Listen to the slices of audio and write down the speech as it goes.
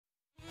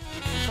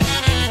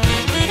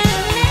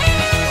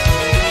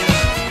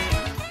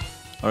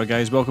Alright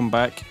guys, welcome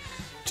back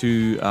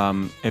to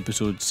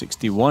episode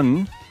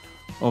 61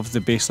 of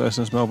the Bass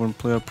Lessons Melbourne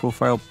Player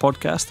Profile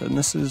podcast, and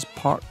this is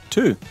part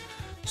 2.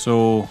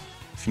 So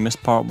if you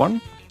missed part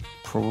 1,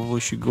 probably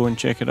should go and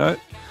check it out.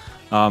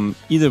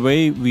 Either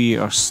way, we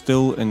are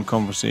still in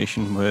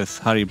conversation with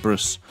Harry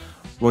Brus,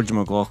 Roger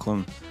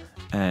McLachlan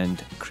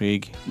and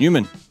Craig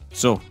Newman.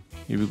 So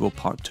here we go,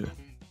 part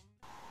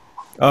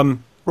 2.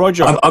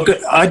 Roger.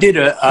 I did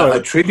a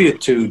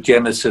tribute to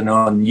Jamison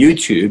on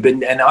YouTube,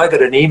 and I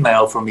got an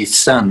email from his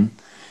son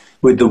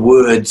with the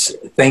words,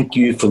 "Thank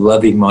you for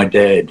loving my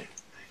dad."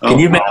 Can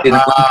you imagine?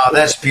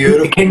 That's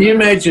beautiful. Can you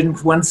imagine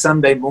one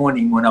Sunday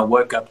morning when I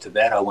woke up to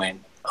that, I went,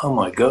 "Oh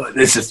my God,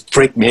 this has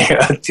freaked me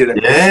out."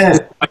 Yeah.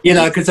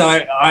 Because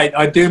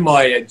I do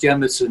my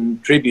Jamison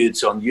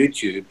tributes on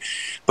YouTube,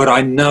 but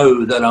I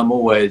know that I'm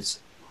always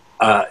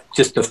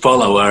just a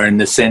follower in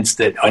the sense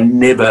that I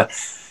never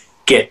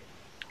get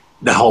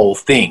the whole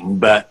thing,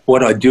 but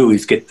what I do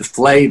is get the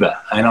flavour,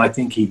 and I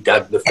think he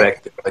dug the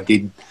fact that I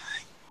did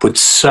put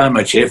so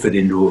much effort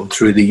into it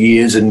through the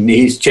years, and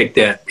he checked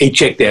out.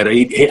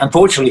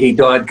 Unfortunately, he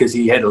died because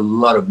he had a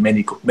lot of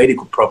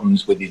medical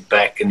problems with his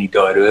back, and he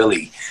died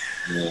early.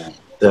 Yeah.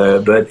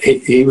 But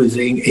he was.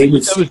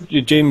 That was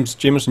James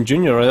Jamison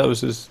Jr., right? That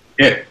was his.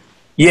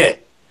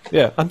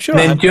 Yeah. I'm sure.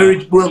 And then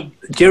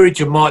Jerry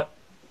Jamot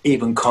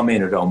even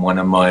commented on one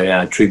of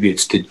my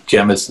tributes to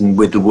Jamison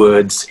with the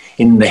words,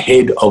 "In the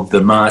head of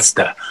the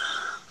master."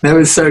 That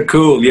was so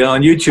cool,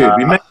 on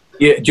YouTube.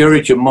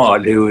 Jerry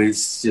Jamot, who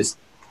is just,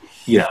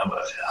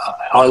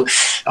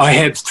 I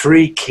have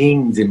 3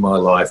 kings in my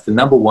life. The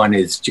number 1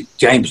 is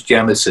James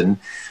Jamison,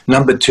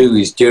 number 2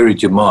 is Jerry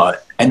Jamot,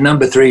 and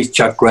number 3 is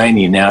Chuck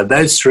Rainey. Now,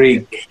 those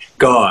 3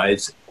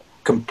 guys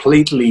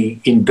completely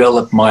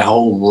enveloped my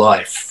whole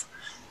life.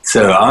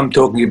 So I'm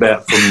talking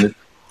about from the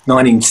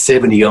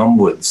 1970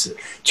 onwards.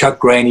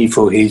 Chuck Rainey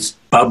for his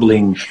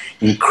bubbling,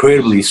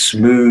 incredibly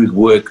smooth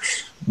work,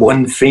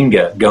 one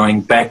finger going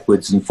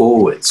backwards and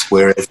forwards,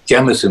 whereas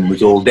Jamison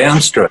was all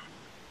downstroke.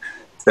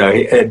 So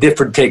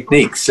different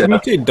techniques. When you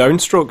say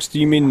downstrokes,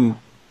 do you mean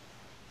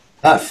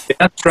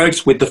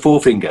downstrokes with the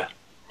forefinger?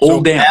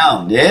 All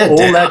down. Yeah, all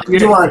down. That,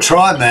 You want to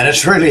try, man?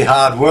 It's really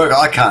hard work.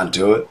 I can't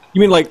do it.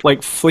 You mean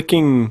like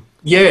flicking?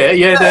 Yeah.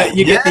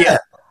 Get the.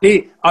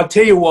 I'll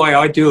tell you why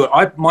I do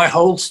it. My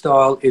whole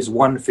style is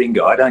one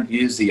finger. I don't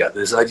use the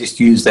others. I just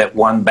use that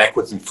one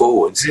backwards and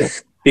forwards. Yeah.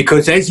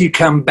 Because as you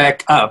come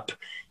back up,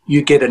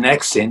 you get an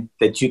accent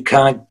that you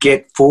can't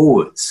get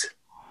forwards.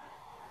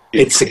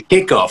 It's a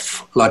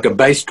kickoff, like a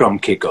bass drum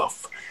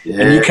kickoff.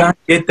 Yeah. And you can't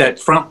get that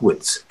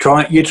frontwards.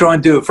 You try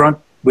and do it front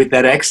with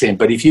that accent,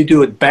 but if you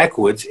do it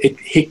backwards, it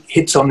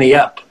hits on the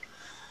up.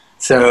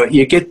 So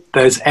you get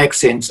those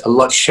accents a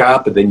lot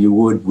sharper than you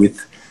would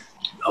with,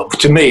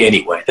 to me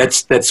anyway.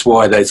 That's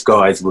why those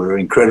guys were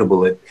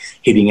incredible at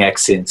hitting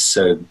accents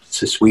so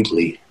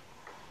sweetly.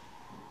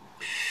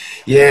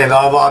 Yeah,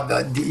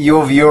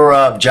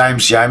 your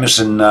James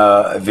Jamison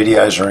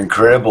videos are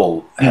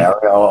incredible,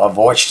 Harry. I've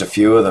watched a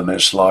few of them.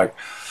 It's like,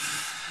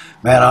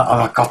 man,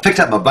 I've picked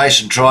up my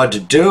bass and tried to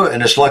do it,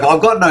 and it's like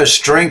I've got no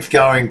strength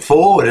going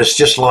forward. It's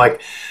just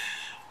like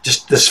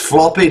this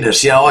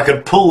floppiness. I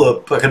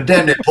can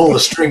damn near pull the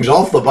strings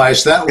off the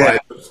bass that way.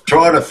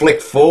 Try to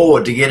flick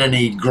forward to get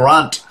any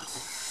grunt.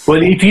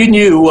 Well, if you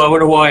knew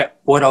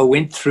what I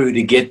went through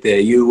to get there,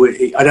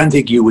 I don't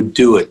think you would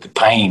do it. The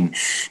pain,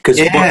 because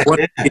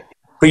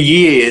for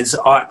years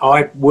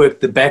I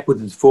worked the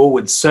backwards and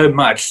forwards so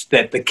much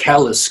that the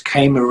callus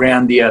came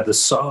around the other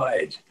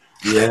side.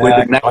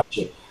 Yeah,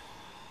 gotcha.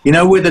 You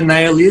know where the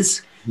nail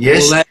is?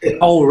 Yes. Well, that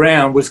whole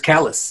round was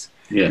callus.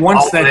 Yeah.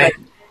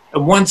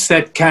 Once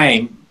that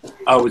came,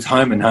 I was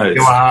home and hosed.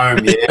 You were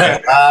home,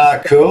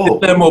 yeah. Cool.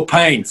 No more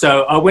pain.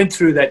 So I went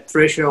through that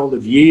threshold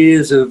of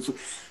years of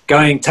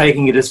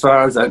taking it as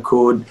far as I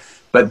could,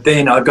 but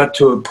then I got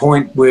to a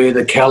point where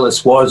the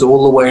callus was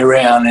all the way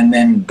around, and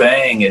then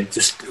bang!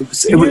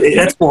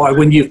 That's why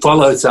when you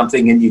follow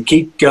something and you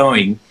keep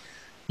going,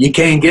 you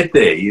can get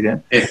there.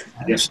 Yeah,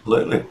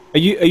 absolutely. Are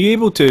you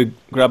able to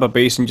grab a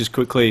bass and just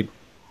quickly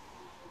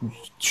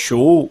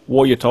show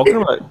what you're talking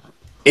about?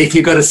 If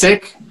you got a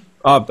sec.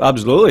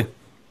 Absolutely.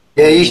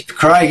 Yeah,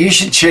 Craig, you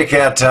should check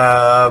out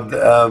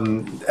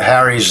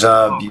Harry's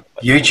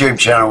YouTube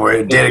channel where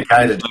it's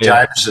dedicated to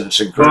Jamison. It's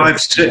incredible.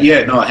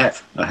 I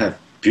have.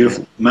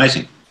 Beautiful,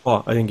 amazing.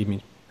 Oh, I think you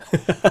mean.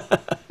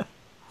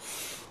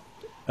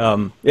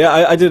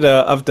 I did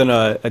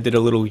a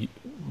little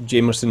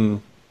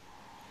Jamison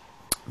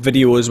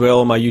video as well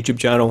on my YouTube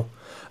channel.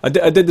 I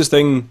did this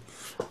thing,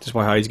 just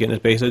while Harry's getting his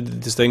bass. I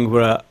did this thing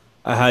where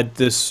I had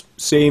this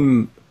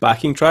same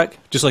backing track,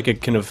 just like a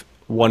kind of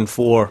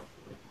 1/4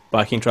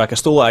 backing track. I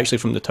stole it actually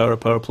from the Tower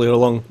Power Player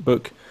Along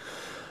book,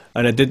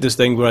 and I did this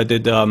thing where I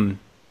did the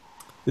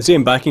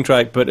same backing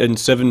track but in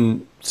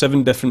seven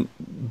different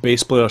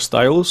bass player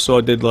styles. So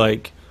I did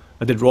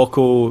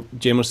Rocco,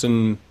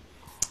 Jamison,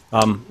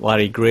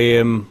 Larry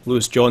Graham,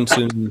 Lewis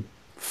Johnson,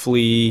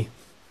 Flea,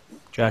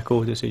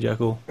 Jacko. Did I say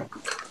Jacko?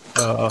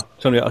 A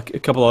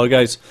couple of other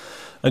guys.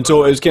 And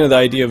so it was kind of the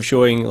idea of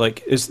showing,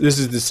 like, this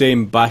is the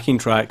same backing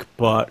track,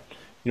 but,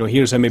 you know,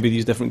 here's how maybe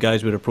these different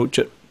guys would approach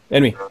it.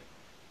 Anyway.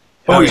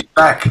 Oh, he's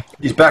back.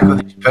 He's back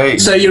with his P.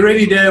 So you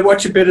ready to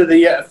watch a bit of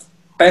the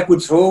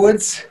backwards,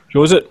 forwards?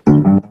 Shows it.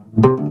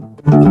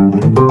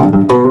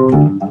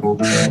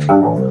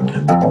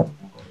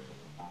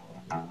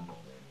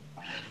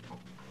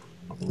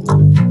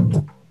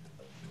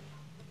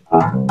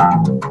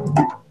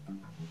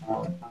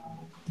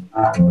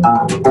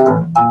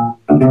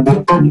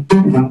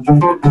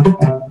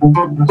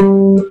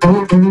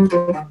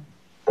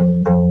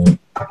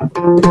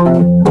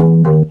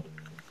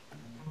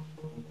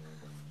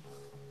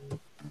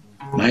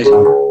 Amazing.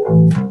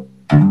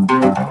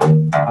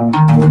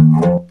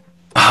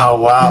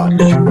 Oh, wow.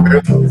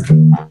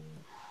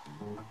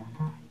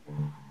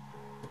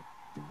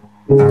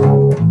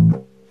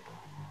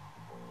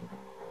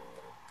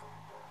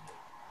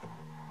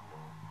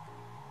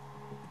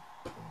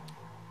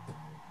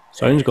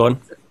 Sound's gone.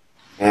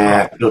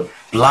 Yeah, the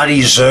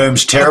bloody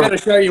zoom's I'm terrible. going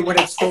to show you when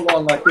it's full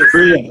on like this.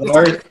 Brilliant,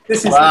 Larry.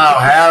 This is Wow,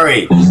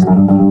 Harry.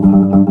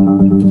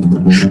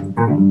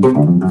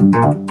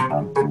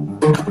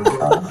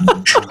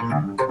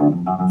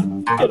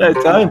 Get out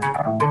of time.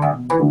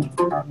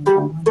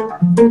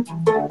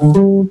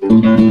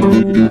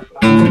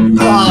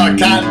 Oh, I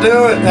can't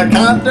do it. I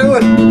can't do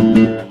it.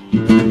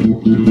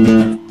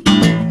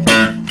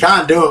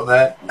 Can't do it,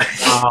 man.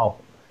 Wow.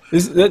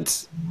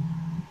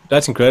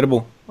 That's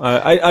incredible.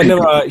 I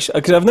never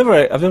actually, because I've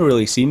never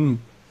really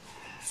seen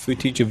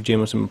footage of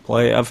Jameson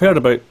play. I've heard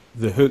about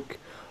the hook,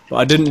 but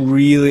I didn't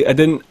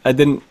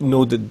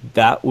know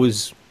that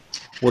was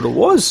what it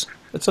was.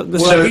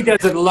 well, he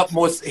does it a lot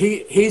more.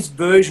 His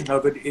version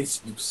of it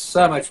is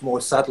so much more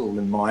subtle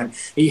than mine.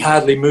 He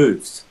hardly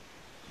moves.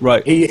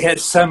 Right. He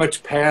has so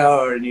much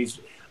power in his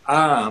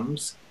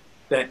arms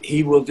that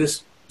he will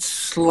just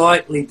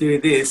slightly do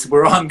this,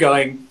 where I'm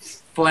going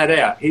flat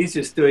out. He's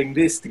just doing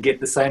this to get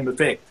the same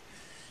effect,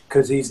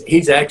 because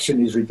his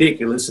action is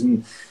ridiculous,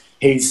 and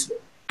he's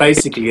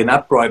basically an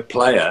upright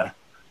player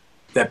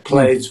that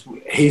plays.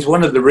 He's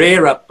one of the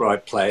rare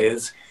upright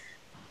players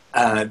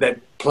that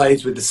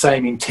plays with the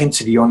same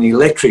intensity on the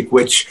electric,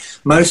 which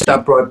most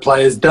upright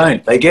players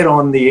don't. They get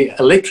on the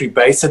electric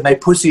bass and they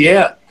pussy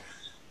out.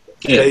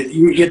 Yeah.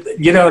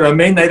 You know what I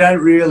mean? They don't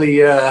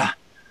really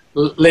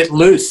let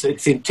loose.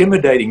 It's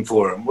intimidating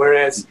for them.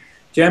 Whereas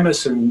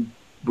Jamison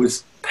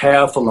was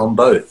powerful on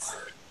both.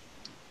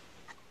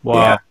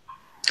 Wow.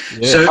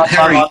 Yeah. So,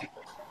 Harry,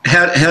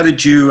 how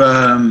did you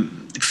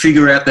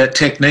figure out that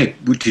technique?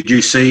 Did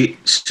you see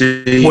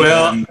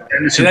Well,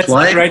 Jamison that's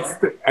play?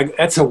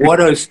 that's a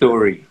Watto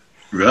story.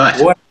 Right.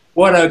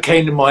 Watto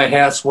came to my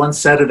house one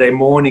Saturday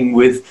morning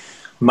with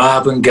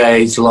Marvin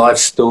Gaye's Life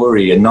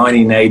Story in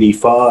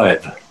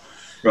 1985.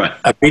 Right.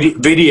 A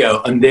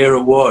video, and there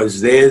it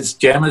was. There's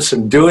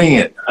Jamison doing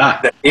it.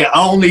 The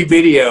only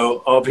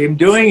video of him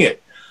doing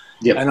it.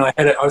 Yep.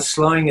 And I was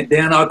slowing it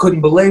down. I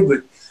couldn't believe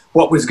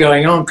what was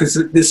going on, because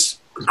this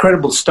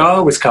incredible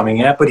style was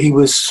coming out, but he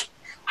was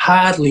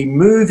hardly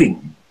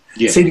moving,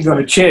 sitting on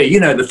a chair. You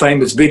know the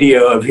famous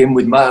video of him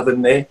with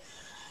Marvin there,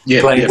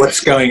 playing What's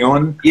Going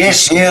On.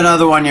 Yes, yeah,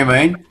 another one you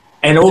mean.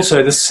 And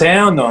also the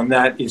sound on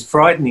that is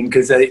frightening,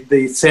 because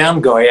the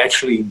sound guy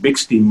actually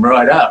mixed him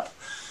right up.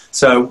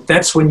 So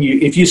that's when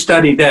if you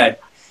study that,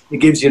 it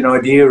gives you an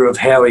idea of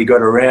how he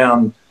got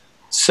around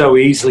so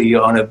easily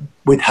on it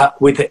with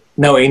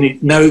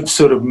no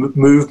sort of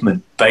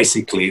movement.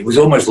 Basically, it was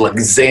almost like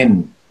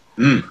Zen.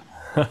 Amazing.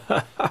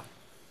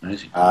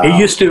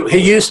 He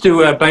used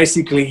to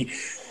basically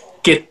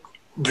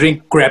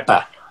drink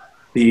grappa,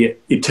 the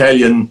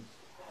Italian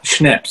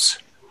schnapps,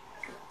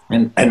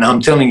 and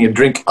I'm telling you,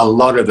 drink a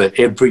lot of it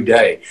every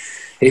day.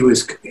 He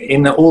was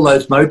in all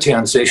those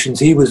Motown sessions.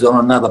 He was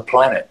on another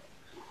planet,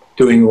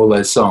 doing all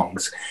those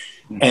songs,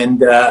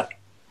 and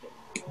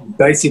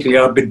basically,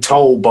 I've been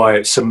told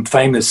by some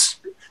famous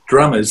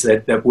drummers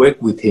that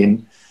worked with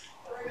him.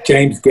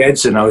 James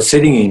Gadsden, I was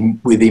sitting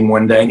with him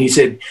one day, and he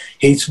said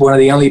he's one of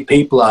the only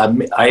people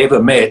I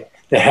ever met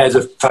that has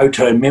a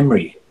photo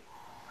memory.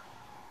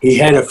 He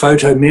had a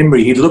photo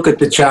memory. He'd look at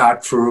the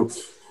chart for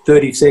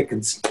 30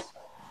 seconds.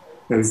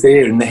 It was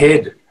there in the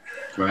head.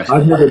 Right.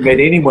 I've never met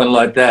anyone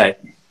like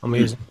that.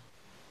 Amazing.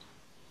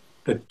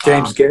 But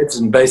James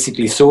Gadsden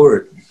basically saw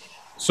it.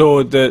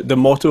 So the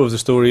motto of the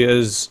story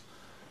is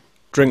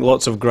drink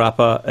lots of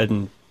grappa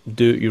and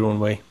do it your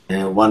own way.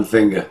 Yeah, one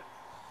finger.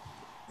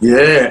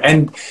 Yeah,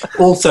 and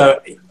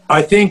also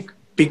I think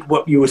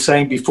what you were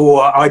saying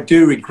before, I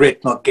do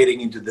regret not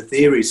getting into the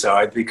theory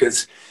side,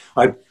 because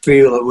I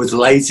feel it was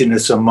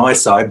laziness on my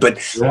side. But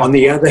on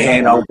the other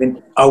hand,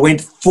 I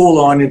went full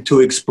on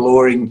into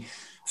exploring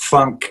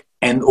funk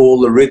and all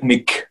the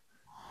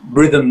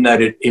rhythm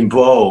that it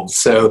involves.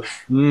 So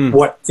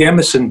what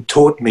Jamison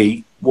taught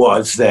me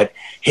was that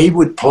he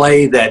would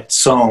play that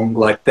song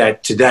like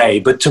that today,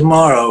 but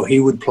tomorrow he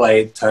would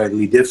play it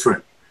totally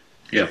different.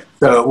 Yeah.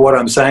 So what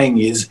I'm saying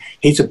is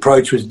his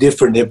approach was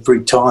different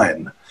every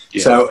time.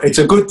 Yeah. So it's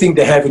a good thing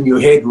to have in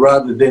your head,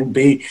 rather than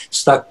be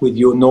stuck with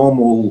your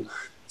normal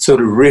sort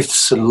of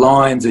riffs and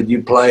lines that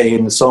you play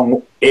in the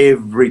song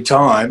every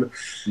time.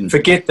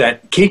 Forget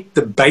that. Keep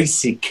the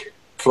basic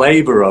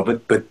flavour of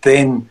it, but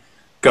then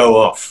go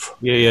off.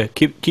 Yeah.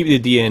 Keep the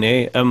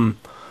DNA.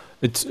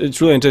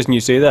 It's really interesting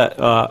you say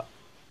that.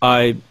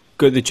 I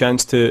got the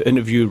chance to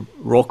interview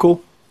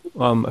Rocco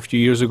a few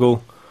years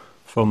ago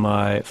from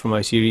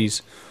my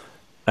series,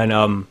 and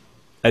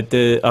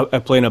I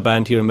play in a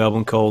band here in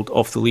Melbourne called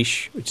Off the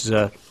Leash, which is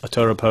a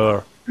Tower of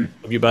Power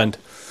review band.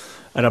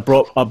 And I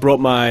brought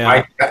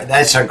my.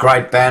 That's a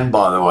great band,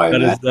 by the way.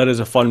 That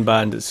is a fun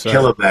band. It's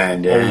killer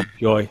band, yeah.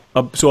 Joy.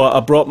 So I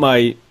brought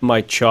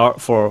my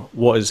chart for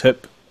what is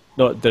hip.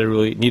 Not that I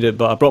really need it,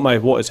 but I brought my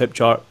what is hip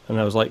chart, and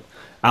I was like,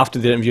 after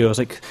the interview, I was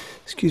like,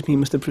 "Excuse me,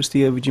 Mr.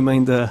 Prestia, would you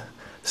mind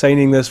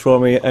signing this for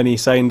me?" And he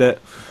signed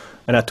it.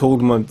 And I told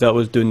him that I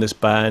was doing this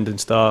band and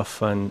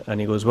stuff, and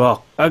he goes,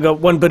 "Well, I got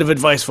one bit of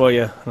advice for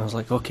you." And I was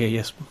like, "Okay,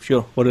 yes,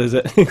 sure. What is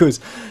it?" He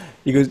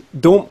goes,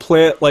 "Don't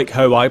play it like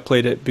how I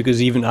played it,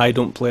 because even I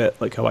don't play it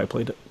like how I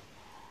played it."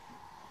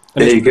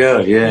 And there you go,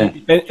 yeah.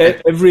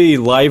 Every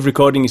live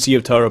recording you see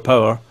of Tower of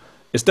Power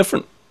is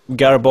different.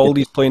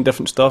 Garibaldi's playing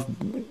different stuff,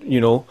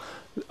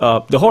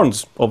 the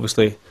horns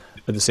obviously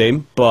are the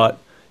same, but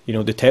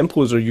the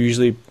tempos are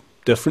usually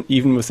different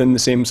even within the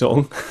same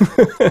song.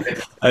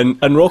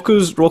 and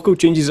Rocco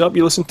changes up.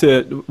 You listen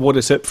to What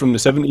Is Hip from the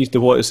 70s to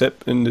What Is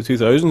Hip in the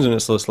 2000s, and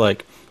it's just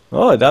like,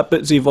 oh, that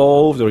bit's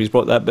evolved, or he's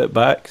brought that bit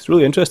back. It's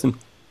really interesting.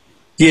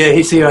 Yeah,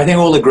 I think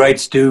all the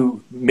greats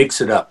do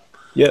mix it up.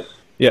 Yeah.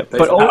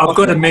 But I've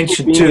got to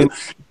mention too,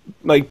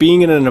 like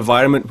being in an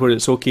environment where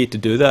it's okay to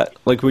do that,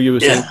 like where you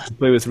were saying,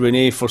 play with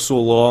Renee for so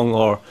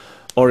long,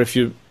 or if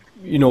you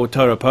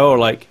Tower of Power,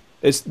 like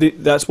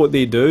that's what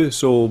they do.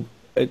 So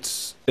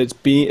it's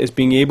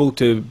being able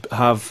to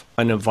have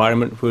an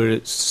environment where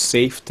it's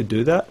safe to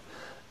do that.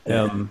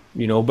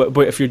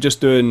 But if you're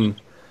just doing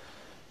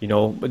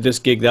this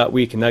gig that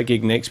week and that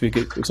gig next week,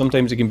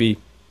 sometimes it can be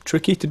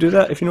tricky to do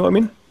that, if you know what I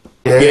mean.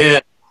 Yeah.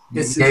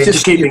 It's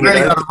just keeping you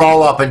really got to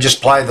roll up and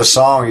just play the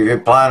song. If you're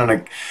playing in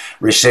a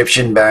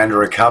reception band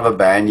or a cover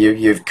band,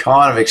 you've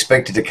kind of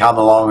expected to come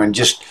along and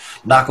just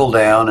knuckle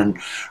down and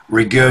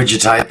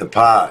regurgitate the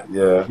part.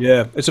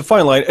 Yeah, it's a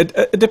fine line.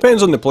 It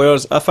depends on the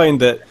players. I find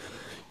that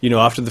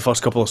after the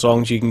first couple of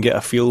songs, you can get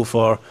a feel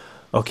for,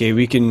 okay,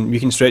 we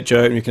can stretch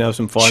out and we can have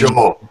some fun.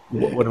 Sure.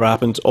 Whatever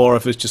happens, or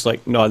if it's just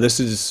like, no,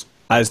 this is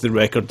as the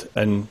record,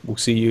 and we'll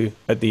see you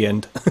at the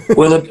end.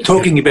 Well,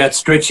 talking about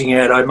stretching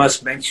out, I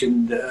must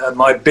mention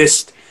my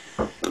best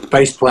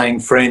bass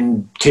playing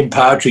friend Tim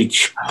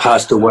Partridge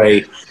passed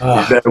away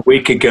about a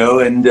week ago,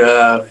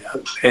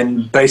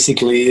 and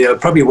basically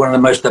probably one of the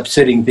most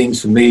upsetting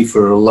things for me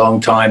for a long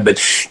time. But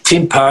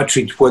Tim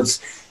Partridge was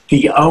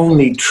the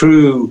only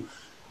true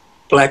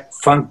black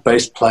funk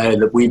bass player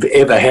that we've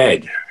ever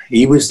had.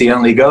 He was the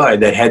only guy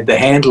that had the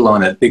handle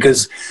on it,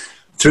 because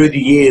through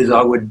the years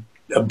I would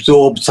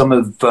absorb some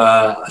of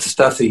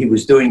stuff that he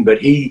was doing, but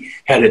he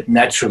had it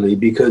naturally,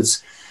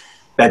 because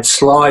that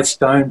Sly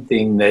Stone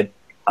thing, that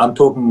I'm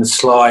talking the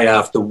Sly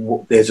after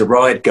There's a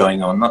Riot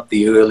Going On, not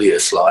the earlier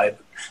Sly,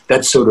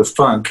 that sort of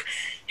funk,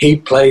 he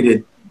played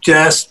it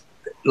just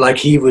like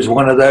he was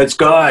one of those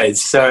guys.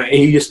 So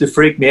he used to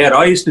freak me out.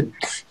 I used to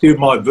do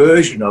my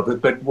version of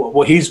it, but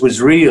his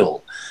was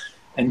real.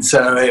 And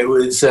so it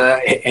was,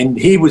 and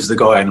he was the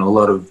guy in a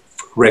lot of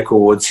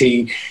records.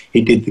 He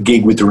did the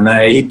gig with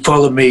Renee. He'd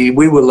follow me.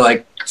 We were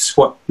like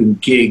swapping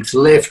gigs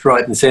left,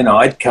 right, and centre.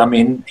 I'd come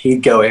in,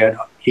 he'd go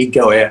out. He'd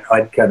go out,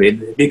 I'd come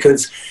in,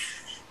 because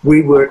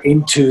we were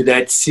into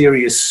that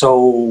serious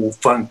soul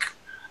funk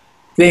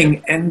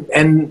thing.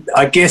 And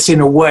I guess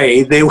in a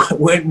way there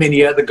weren't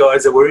many other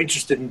guys that were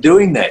interested in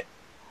doing that.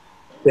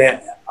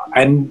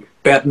 And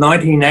about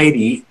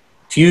 1980,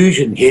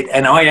 Fusion hit,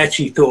 and I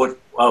actually thought,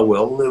 oh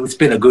well, it's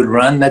been a good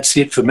run. That's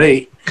it for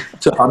me.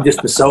 So I'm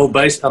just a soul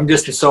bass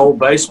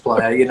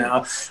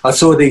player. I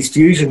saw these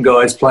Fusion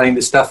guys playing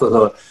the stuff. I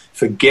thought,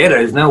 forget it.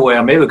 There's no way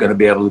I'm ever going to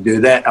be able to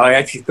do that. I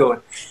actually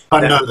thought,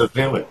 I know the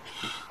feeling.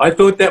 I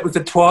thought that was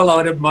the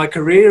twilight of my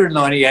career in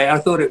 '98. I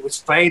thought it was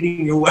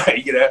fading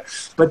away,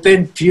 But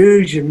then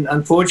Fusion,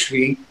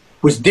 unfortunately,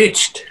 was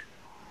ditched.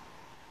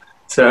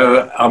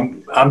 So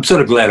I'm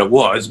sort of glad it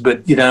was,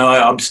 but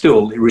I'm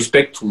still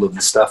respectful of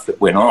the stuff that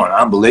went on.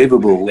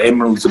 Unbelievable,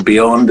 Emeralds and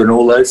Beyond and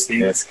all those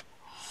things.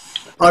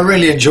 I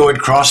really enjoyed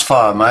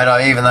Crossfire,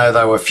 mate. Even though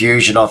they were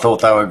Fusion, I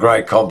thought they were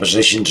great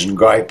compositions and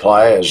great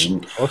players,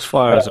 and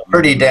Crossfire is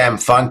pretty damn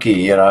funky,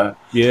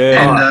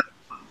 Yeah.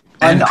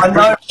 And I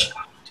know.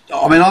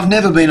 I mean, I've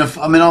never been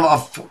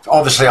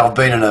I've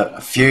been in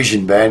a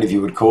fusion band, if you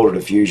would call it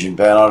a fusion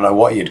band. I don't know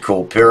what you'd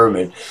call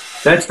Pyramid.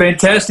 That's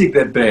fantastic,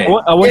 that band.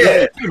 I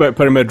wonder about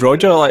Pyramid,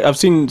 Roger. Like, I've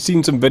seen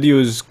some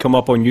videos come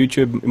up on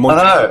YouTube.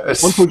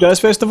 Montreux Jazz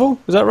Festival,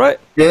 is that right?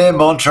 Yeah,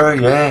 Montreux,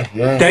 yeah.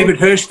 David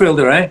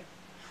Hirschfelder, eh?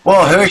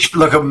 Well,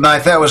 look,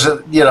 mate, that was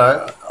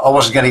I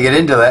wasn't going to get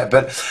into that,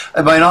 but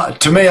I mean,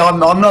 to me, I'm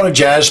not a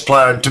jazz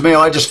player. To me,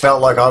 I just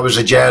felt like I was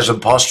a jazz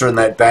imposter in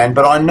that band.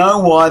 But I know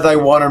why they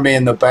wanted me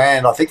in the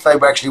band. I think they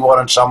actually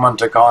wanted someone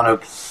to kind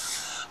of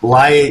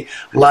lay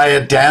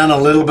it down a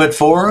little bit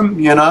for them,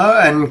 you know,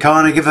 and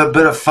kind of give a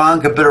bit of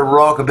funk, a bit of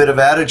rock, a bit of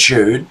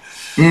attitude.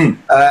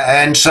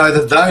 And so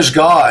that those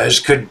guys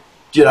could,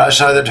 you know,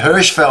 so that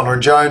Hirschfelder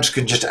and Jones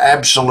could just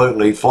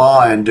absolutely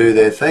fly and do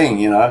their thing,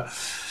 you know.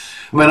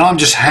 I mean, I'm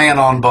just hanging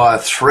on by a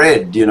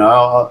thread, you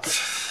know.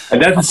 It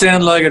doesn't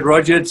sound like it,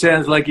 Roger. It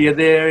sounds like you're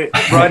there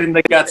right in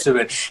the guts of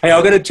it. Hey,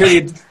 I've got to tell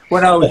you,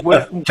 when I was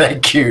working...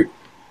 Thank you.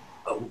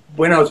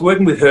 When I was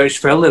working with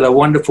Hirschfelder, a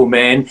wonderful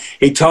man,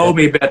 he told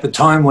me about the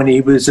time when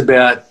he was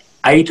about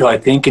 8, I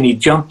think, and he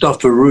jumped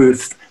off a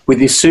roof with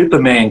his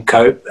Superman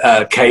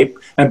cape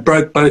and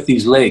broke both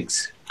his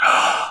legs.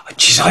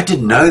 Jeez, I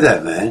didn't know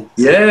that, man.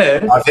 Yeah.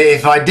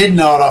 If I did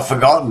know it, I've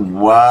forgotten.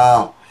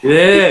 Wow.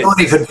 Yeah. He thought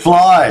he could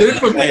fly.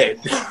 Superman.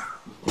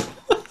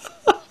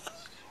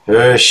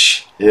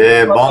 Hirsch.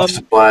 Yeah,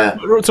 monster player.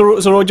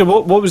 So Roger,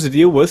 what was the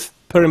deal with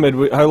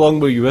Pyramid? How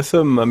long were you with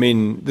him? I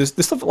mean, the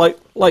stuff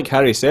like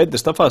Harry said, the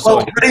stuff I saw.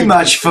 Well, pretty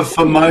much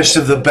for most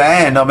of the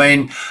band. I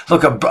mean,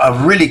 look, a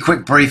really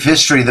quick brief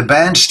history. The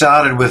band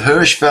started with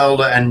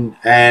Hirschfelder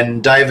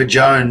and David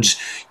Jones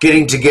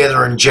getting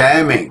together and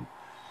jamming.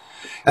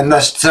 And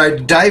so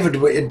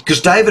David,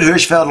 because David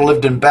Hirschfelder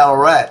lived in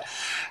Ballarat,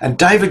 and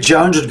David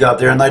Jones would go up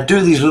there and they'd do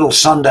these little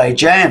Sunday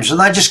jams and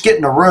they'd just get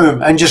in a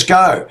room and just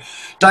go.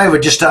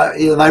 David just,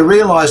 they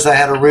realised they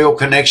had a real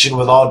connection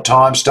with odd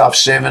time stuff,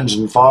 7s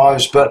and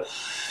 5s, but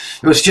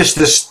it was just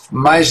this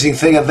amazing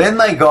thing. And then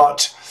they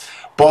got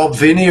Bob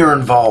Vinier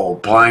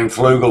involved playing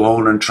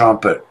flugelhorn and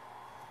trumpet.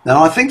 And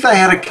I think they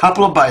had a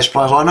couple of bass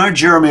players. I know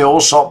Jeremy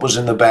Alsop was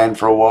in the band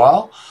for a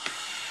while.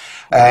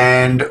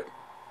 And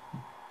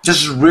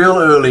this is real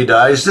early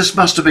days. This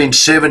must have been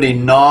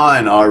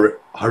 79, I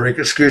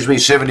reckon,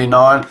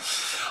 79.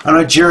 I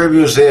know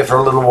Jeremy was there for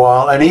a little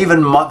while. And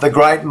even the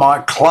great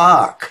Mike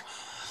Clark,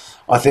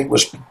 I think,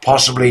 was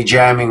possibly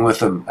jamming with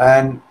them.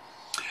 And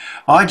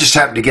I just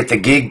happened to get the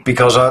gig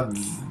because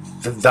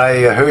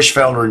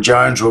Hirschfelder and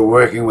Jones were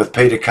working with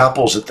Peter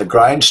Couples at the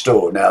Grain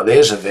Store. Now,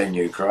 there's a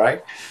venue,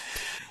 Craig.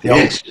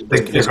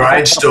 The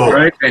Grain Store.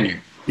 Great venue.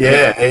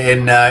 Yeah,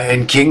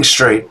 in King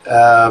Street,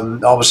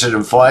 opposite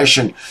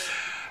Inflation.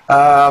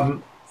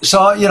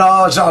 So, you know,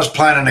 I was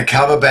playing in a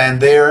cover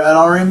band there, and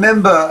I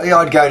remember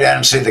I'd go down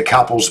and see the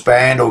Couples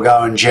band or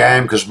go and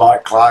jam because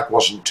Mike Clark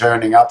wasn't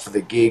turning up for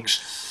the gigs.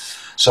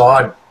 So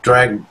I'd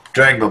drag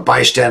my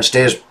bass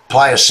downstairs,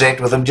 play a set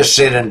with them, just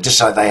sit and just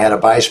so they had a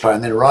bass player,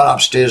 and then run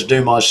upstairs,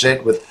 do my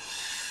set with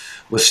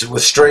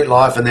Street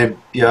Life, and then,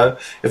 you know,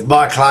 if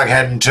Mike Clark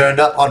hadn't turned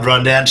up, I'd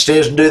run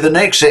downstairs and do the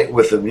next set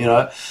with them, you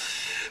know.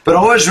 But I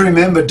always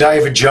remember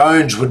David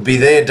Jones would be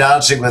there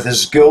dancing with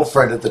his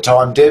girlfriend at the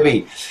time,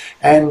 Debbie,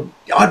 and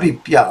I'd be,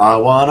 I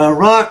wanna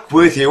rock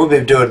with you. We'd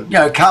be doing, you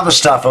know, cover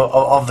stuff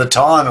of the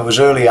time. It was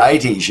early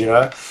 80s, you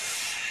know,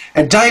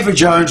 and David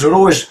Jones would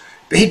always.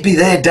 He'd be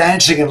there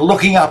dancing and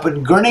looking up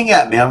and grinning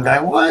at me. I'm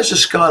going, why is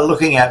this guy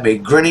looking at me,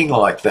 grinning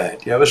like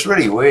that? You know, it was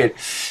really weird.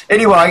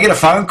 Anyway, I get a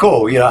phone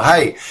call, you know,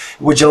 hey,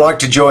 would you like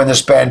to join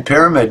this band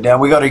Pyramid? Now,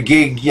 we got a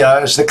gig, you know,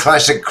 it's the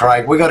classic,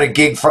 Craig. We got a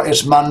gig,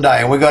 it's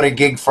Monday, and we got a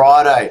gig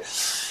Friday.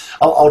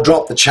 I'll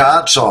drop the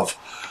charts off.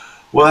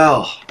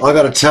 Well, I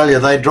got to tell you,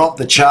 they dropped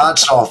the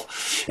charts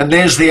off, and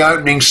there's the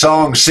opening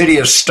song, City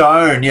of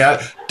Stone, you know.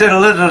 I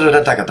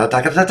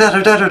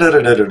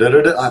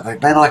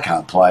think, man, I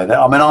can't play that.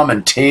 I mean, I'm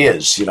in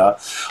tears, you know.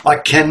 I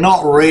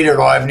cannot read it.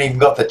 I haven't even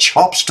got the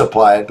chops to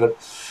play it, but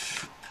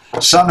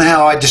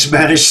somehow I just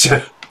managed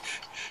to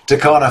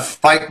kind of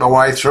fake my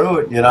way through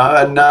it, you know.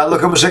 And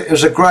look, it was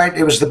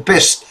the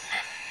best.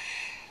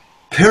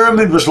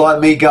 Pyramid was like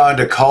me going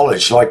to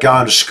college, like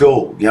going to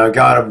school, you know,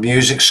 going to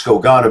music school,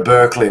 going to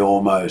Berkeley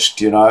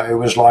almost, you know. It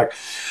was like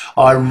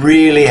I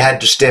really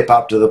had to step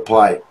up to the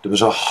plate. There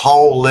was a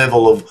whole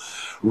level of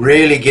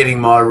really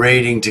getting my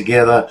reading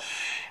together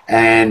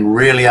and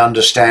really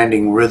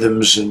understanding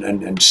rhythms and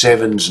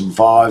 7s and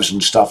 5s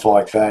and stuff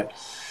like that.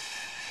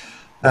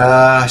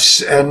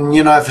 And,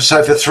 you know,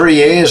 for 3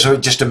 years we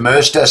just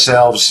immersed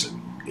ourselves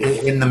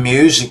in the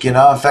music, you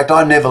know. In fact,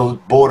 I never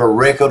bought a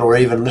record or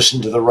even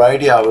listened to the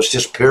radio. It was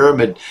just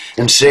Pyramid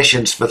in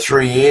sessions for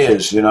 3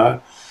 years, you know.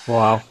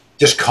 Wow.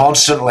 Just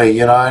constantly,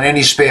 you know. In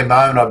any spare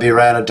moment, I'd be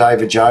around at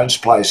David Jones'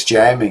 place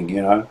jamming,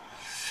 you know.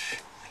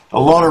 A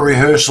lot of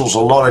rehearsals, a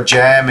lot of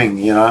jamming,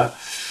 you know.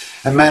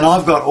 And, man,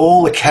 I've got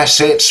all the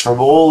cassettes from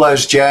all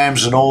those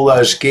jams and all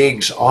those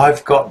gigs.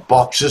 I've got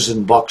boxes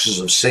and boxes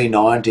of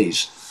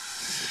C90s.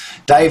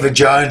 David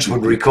Jones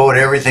would record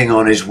everything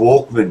on his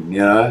Walkman, you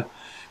know.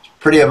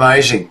 Pretty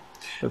amazing.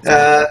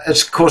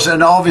 It's of course,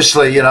 and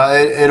obviously, you know,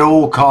 it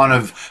all kind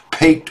of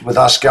peaked with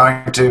us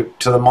going to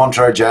the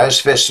Montreux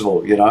Jazz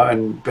Festival, you know,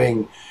 and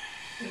being.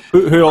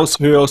 Who else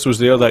was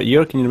there that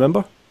year? Can you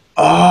remember?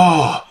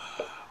 I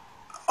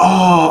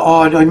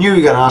knew you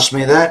were going to ask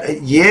me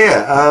that.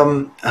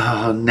 Yeah.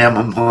 Now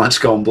my mind's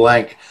gone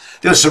blank.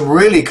 There were some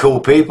really cool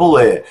people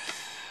there.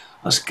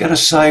 I was going to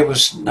say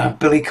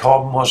Billy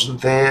Cobham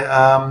wasn't there.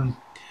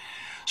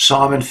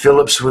 Simon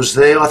Phillips was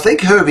there. I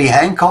think Herbie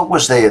Hancock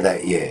was there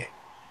that year.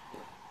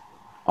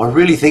 I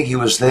really think he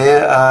was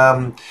there.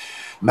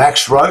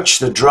 Max Roach,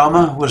 the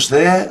drummer, was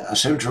there, I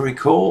seem to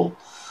recall.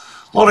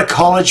 A lot of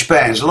college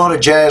bands, a lot of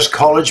jazz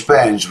college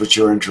bands, which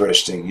are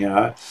interesting, you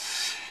know.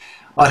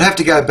 I'd have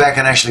to go back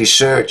and actually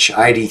search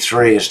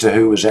 83 as to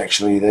who was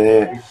actually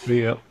there.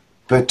 Yeah.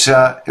 But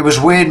it was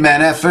weird,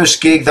 man. Our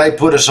first gig, they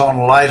put us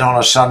on late on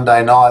a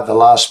Sunday night, the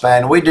last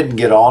band. We didn't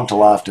get on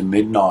till after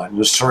midnight. There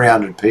was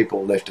 300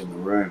 people left in the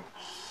room.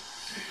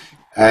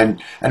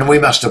 And we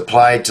must have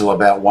played till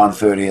about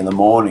 1:30 in the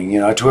morning, you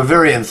know, to a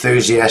very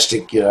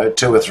enthusiastic, you know,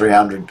 200 or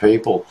 300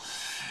 people.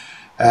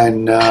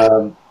 And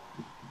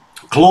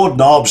Claude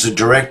Nobbs, the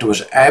director,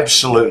 was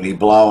absolutely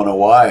blown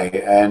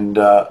away. And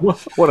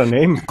what a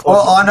name!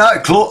 Well, I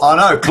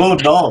know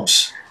Claude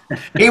Nobbs.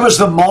 He was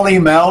the Molly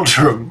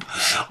Meldrum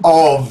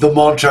of the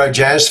Montreux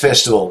Jazz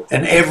Festival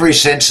in every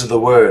sense of the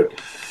word.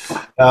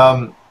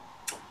 And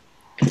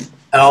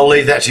I'll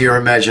leave that to your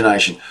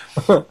imagination.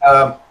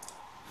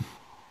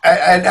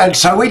 And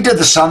so we did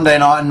the Sunday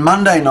night, and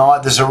Monday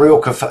night there's a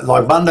real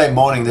like Monday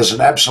morning there's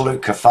an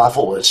absolute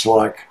kerfuffle. It's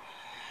like,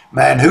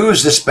 man, who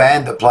is this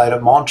band that played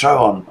at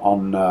Montreux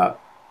on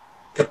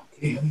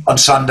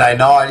Sunday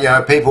night? You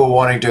know, people were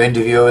wanting to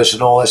interview us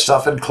and all that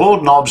stuff. And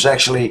Claude Nobbs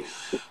actually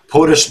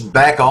put us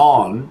back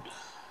on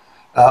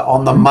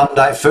the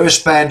Monday,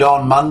 first band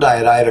on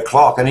Monday at 8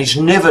 o'clock, and he's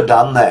never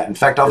done that. In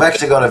fact, I've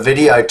actually got a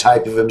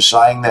videotape of him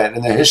saying that.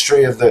 In the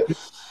history of the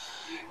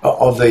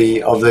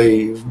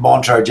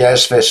Montreux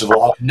Jazz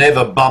Festival, I've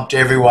never bumped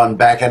everyone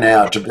back an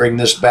hour to bring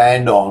this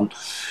band on.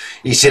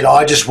 He said,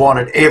 I just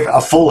wanted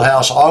a full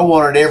house. I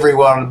wanted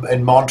everyone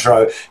in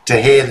Montreux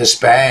to hear this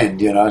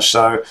band, you know.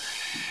 So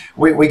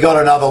we got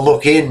another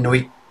look in.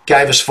 We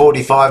gave us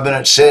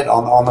 45-minute set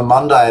on the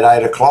Monday at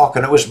 8 o'clock,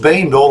 and it was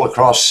beamed all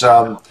across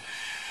Europe,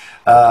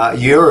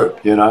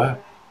 you know,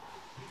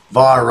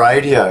 via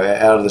radio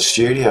out of the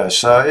studio.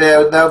 So,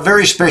 yeah, they were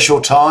very special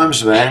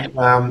times, man.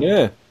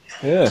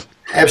 Yeah.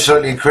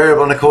 Absolutely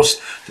incredible. And, of course,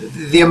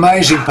 the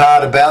amazing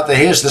part about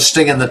here's the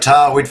Sting in the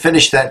Tail. We'd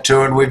finished that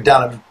tour and we'd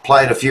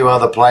played a few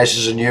other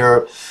places in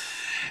Europe.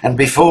 And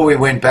before we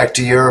went back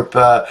to Europe,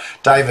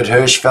 David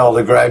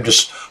Hirschfelder grabbed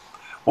us,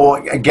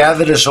 or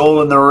gathered us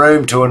all in the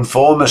room to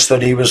inform us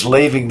that he was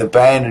leaving the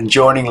band and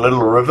joining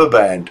Little River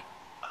Band.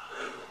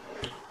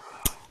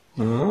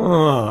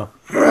 Oh.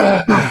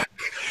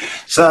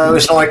 So it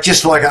was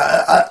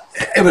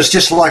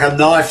just like a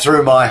knife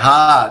through my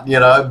heart, you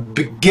know,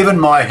 given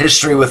my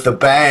history with the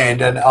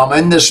band, and I'm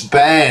in this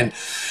band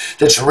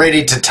that's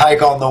ready to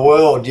take on the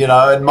world, you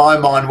know. In my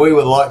mind, we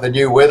were like the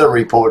new weather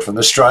report from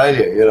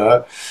Australia, you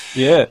know.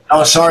 Yeah.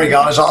 Oh, sorry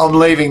guys, I'm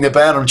leaving the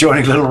band. I'm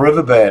joining Little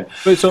River Band.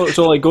 But so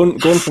like going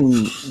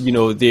from, you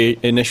know, the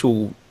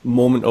initial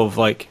moment of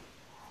like,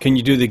 can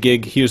you do the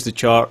gig? Here's the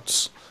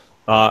charts,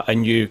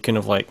 and you kind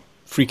of like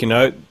freaking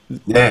out.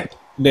 Yeah.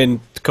 Then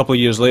a couple of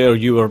years later,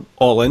 you were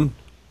all in.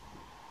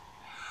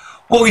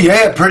 Well,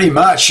 yeah, pretty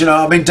much. You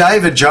know, I mean,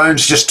 David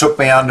Jones just took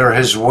me under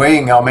his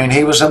wing. I mean,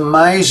 he was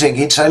amazing.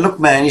 He'd say, look,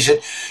 man, he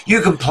said,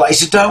 you can play. He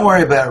said, don't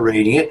worry about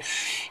reading it.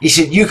 He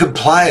said, you can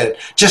play it.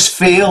 Just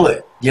feel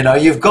it. You know,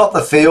 you've got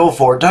the feel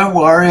for it. Don't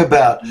worry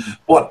about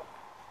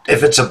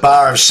if it's a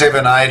bar of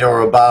 7/8 or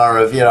a bar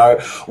of, you know,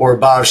 or a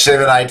bar of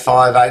 7/8,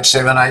 5/8,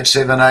 7/8,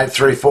 7/8,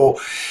 3/4.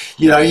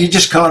 You know, you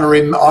just kind of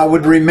I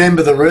would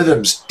remember the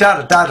rhythms.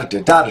 Da da da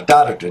da da da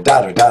da da da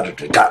da da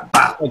da da.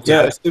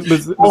 Yeah,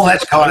 all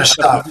that kind of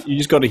stuff. You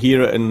just got to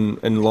hear it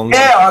in long.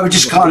 Yeah, I would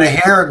just kind of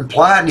hear it and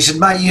play it. And he said,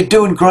 "Mate, you're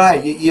doing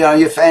great. You know,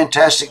 you're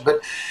fantastic."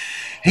 But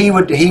he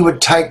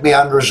would take me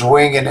under his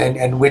wing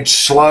and we'd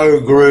slow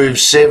groove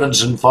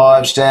 7s and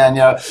 5s down,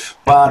 you know,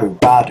 1 2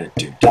 1 2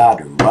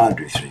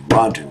 3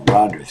 1 2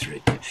 1 2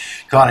 3.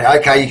 Kind of,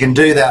 okay, you can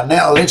do that.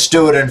 Now let's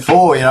do it in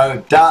 4, you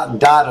know, da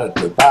da da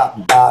da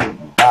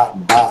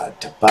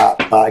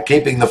da,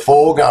 keeping the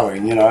 4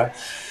 going, you know.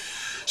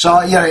 So,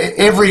 you know,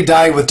 every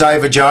day with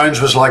David Jones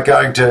was like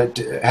going to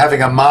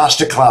having a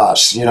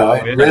masterclass, you know,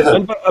 in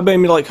rhythm. I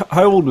mean, like,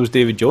 how old was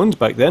David Jones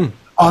back then?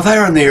 Oh, they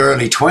were in the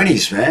early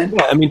 20s, man.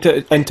 Yeah, I mean,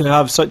 to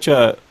have such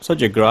a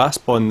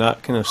grasp on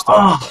that kind of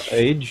stuff at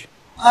age.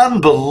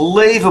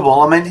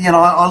 Unbelievable. I mean, you know,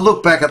 I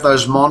look back at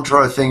those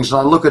Montreux things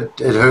and I look at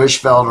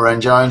Hirschfelder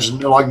and Jones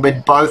and like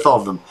met both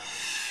of them.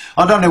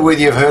 I don't know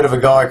whether you've heard of a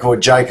guy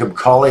called Jacob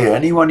Collier.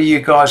 Any one of you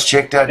guys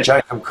checked out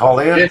Jacob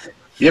Collier? Yeah.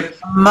 Yep.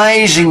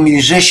 Amazing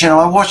musician.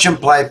 I watch him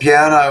play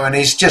piano and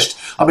he's just,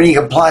 I mean, he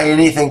can play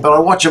anything, but I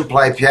watch him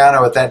play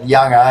piano at that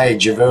young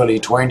age of early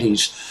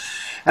 20s.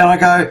 And I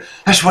go,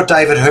 that's what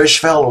David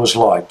Hirschfelder was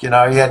like. You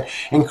know, he had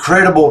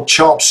incredible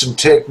chops and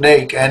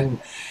technique and,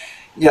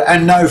 you know,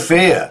 and no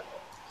fear.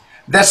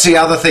 That's the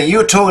other thing. You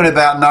were talking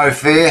about no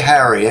fear,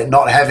 Harry,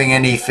 not having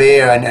any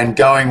fear and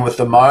going with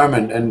the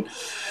moment. And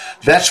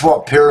that's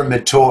what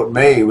Pyramid taught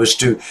me, was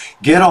to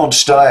get on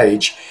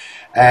stage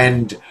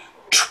and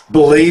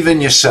believe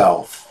in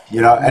yourself,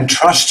 you know, and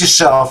trust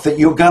yourself that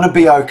you're going to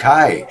be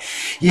okay.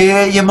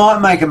 Yeah, you might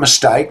make a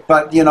mistake,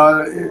 but, you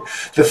know,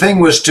 the thing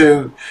was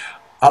to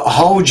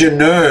hold your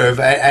nerve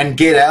and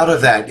get out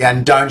of that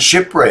and don't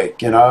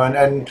shipwreck, you know,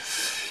 and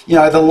you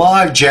know, the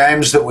live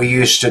jams that we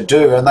used to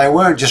do, and they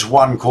weren't just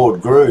one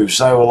chord grooves.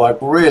 They were like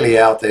really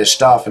out there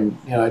stuff. And,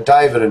 you know,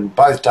 David and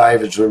both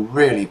Davids were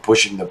really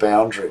pushing the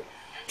boundary.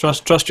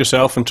 Trust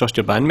yourself and trust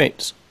your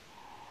bandmates.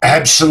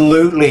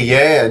 Absolutely,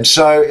 yeah. And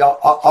so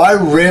I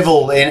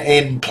revel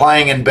in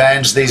playing in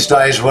bands these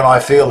days when I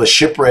feel the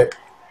shipwreck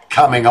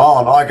coming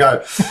on. I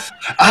go,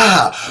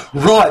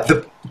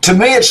 right. To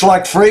me, it's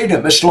like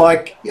freedom. It's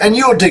like, and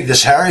you'll dig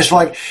this, Harry, it's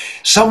like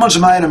someone's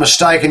made a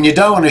mistake and you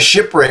don't want to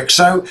shipwreck,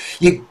 so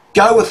you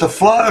go with the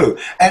flow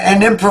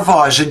and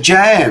improvise and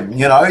jam.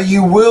 You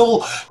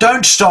know,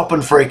 don't stop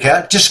and freak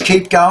out. Just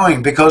keep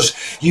going, because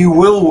you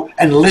will,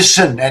 and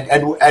listen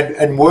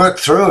and work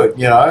through it,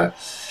 you know.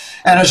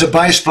 And as a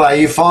bass player,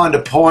 you find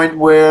a point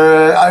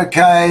where,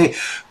 okay,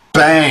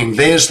 bang,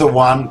 there's the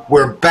one.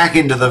 We're back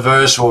into the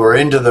verse or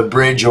into the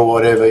bridge or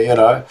whatever, you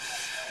know.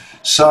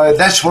 So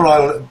that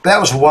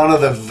was one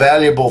of the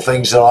valuable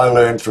things that I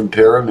learned from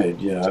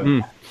Pyramid, you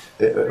know,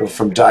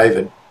 from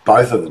David,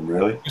 both of them,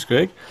 really. That's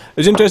great.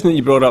 It's interesting that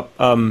you brought up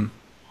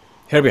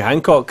Herbie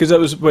Hancock, because that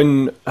was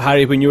when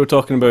you were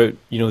talking about,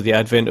 you know, the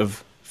advent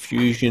of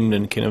fusion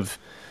and kind of,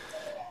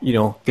 you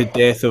know, the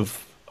death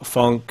of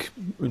funk,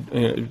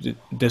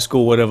 disco,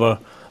 whatever.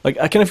 Like,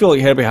 I kind of feel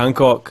like Herbie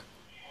Hancock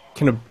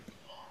kind of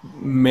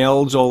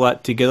melds all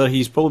that together.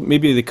 He's probably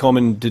maybe the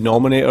common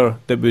denominator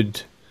that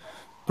would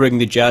bring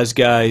the jazz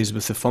guys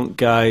with the funk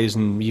guys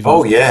and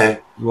even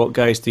rock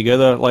guys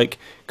together. Like,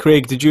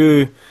 Craig, did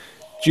you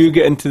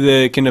get into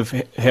the kind of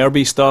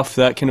Herbie stuff,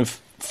 that kind of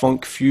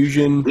funk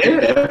fusion?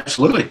 Yeah,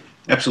 absolutely.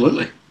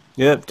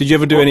 Yeah. Did you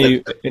ever do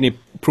any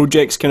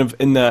projects kind of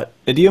in that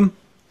idiom?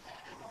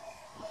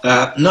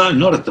 No,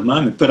 not at the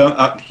moment. But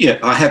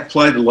I have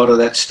played a lot of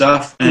that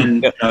stuff,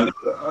 and you know,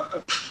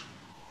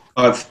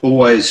 I've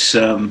always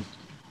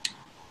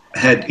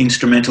had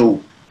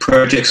instrumental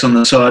projects on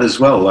the side as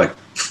well, like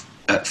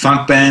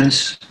funk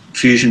bands,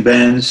 fusion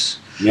bands.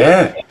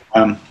 Yeah,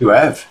 you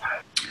have.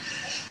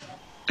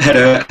 Had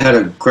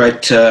a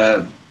great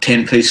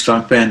 10-piece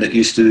funk band that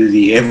used to do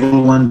the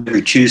Evelyn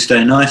every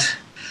Tuesday night.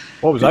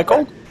 What was that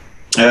called?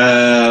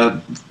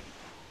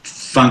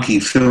 Funky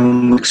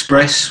Film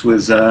Express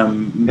with I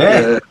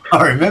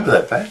remember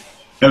that band.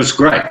 That was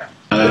great.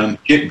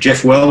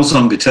 Jeff Wells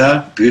on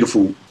guitar,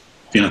 beautiful.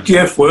 You know,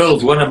 Jeff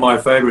Wells, one of my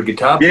favourite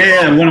guitar players.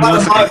 Yeah, one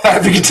of my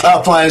favourite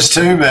guitar players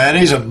too, man.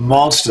 He's a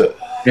monster.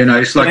 You know,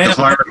 he's like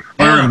the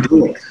Hiram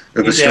Bullock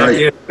of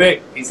Australia.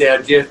 He's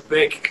our Jeff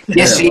Beck.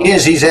 Yes, he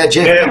is. He's our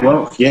Jeff. Yeah,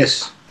 well,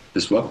 yes,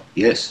 as well.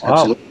 Yes, wow.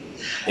 Absolutely.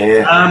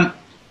 Yeah.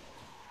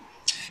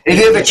 Have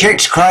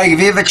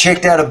you ever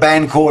checked out a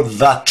band called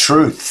The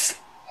Truth?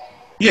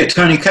 Yeah,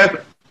 Tony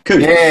Cooper.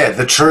 Yeah,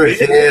 The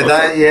Truth.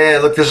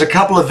 Look, there's a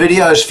couple of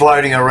videos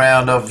floating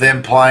around of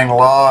them playing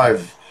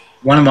live.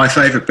 One of my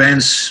favourite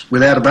bands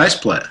without a bass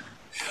player.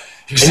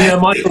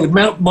 Exactly. You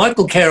know,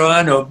 Michael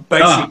Carano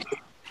basically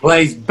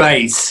plays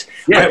bass.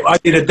 Yeah. I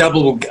did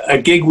a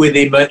gig with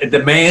him at the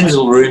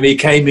Mansell Room. He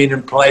came in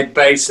and played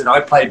bass, and I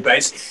played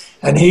bass.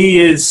 And he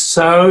is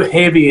so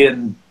heavy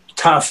and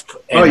tough.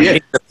 And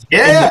he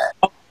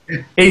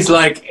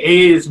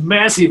is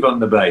massive on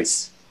the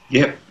bass.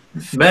 Yep.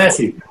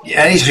 Massive.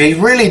 Yeah, he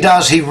really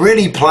does. He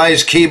really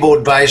plays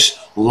keyboard bass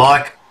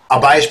like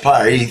a bass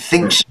player. He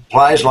thinks he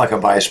plays like a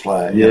bass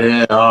player.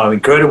 Yeah,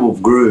 incredible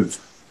groove.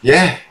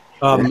 Yeah.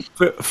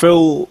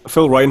 Phil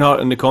Reinhardt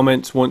in the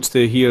comments wants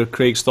to hear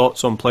Craig's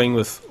thoughts on playing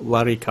with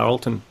Larry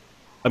Carlton.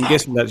 I'm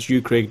guessing that's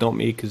you, Craig, not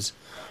me, because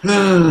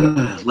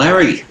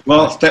Larry.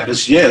 Well, that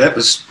was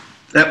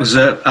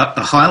a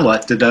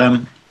highlight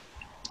that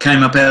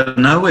came up out of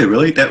nowhere.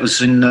 Really, that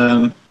was in.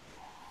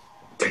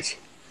 It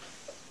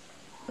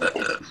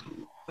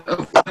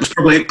was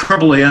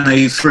probably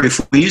only 3 or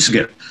 4 years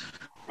ago.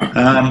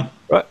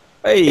 Right.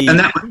 Hey. And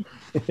that.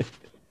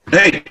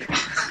 Hey.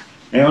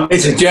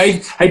 This is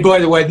Jay. Hey, by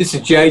the way, this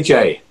is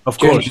JJ. Of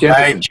course.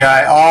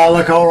 JJ. Oh,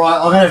 look, all right.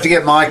 I'm going to have to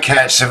get my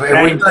cats. If we're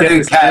going to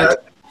do cats.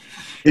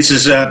 This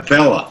is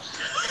Bella.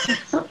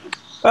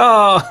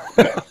 Oh.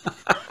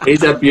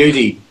 He's a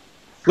beauty.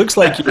 Looks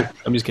like you.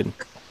 I'm just kidding.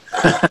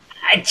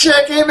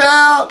 Check him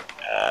out.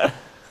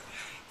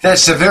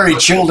 That's a very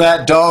chilled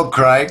out dog,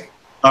 Craig.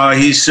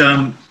 He's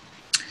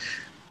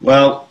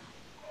well,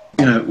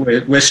 you know,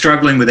 we're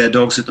struggling with our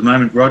dogs at the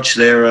moment, Rog.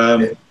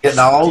 They're getting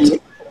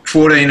old.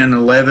 14 and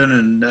 11,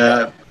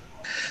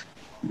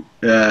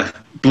 and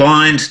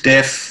blind,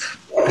 deaf,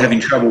 having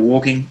trouble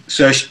walking.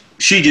 So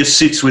she just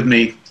sits with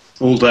me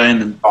all day in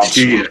the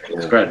studio.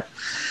 It's great.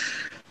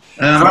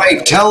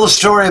 Craig, tell the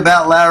story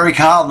about Larry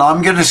Carlton.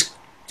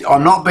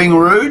 I'm not being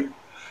rude.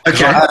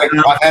 Okay.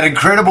 I've had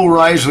incredible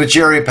raves with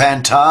Jerry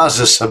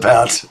Pantazis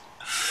about.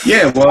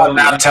 Yeah, well,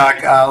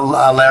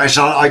 Larry.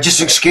 So I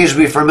just excuse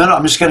me for a minute.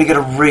 I'm just going to get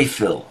a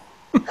refill.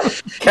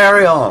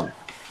 Carry on.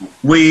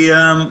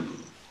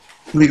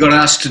 We got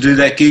asked to do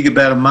that gig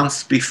about a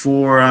month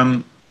before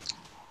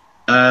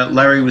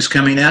Larry was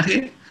coming out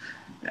here,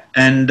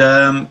 and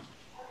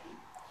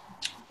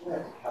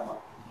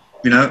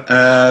you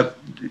know,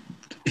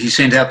 he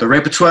sent out the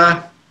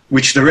repertoire,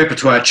 which the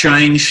repertoire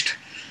changed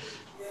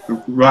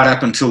right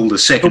up until the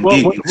second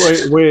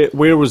gig.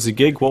 Where was the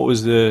gig? What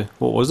was it?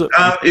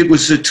 It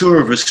was a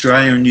tour of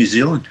Australia and New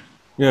Zealand.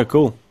 Yeah,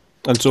 cool.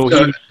 And so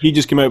he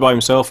just came out by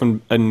himself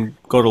and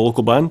got a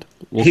local band?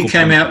 He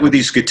came out with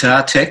his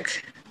guitar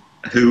tech,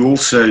 who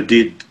also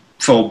did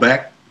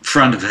fallback,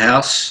 front of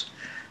house.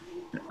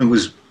 It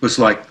was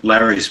like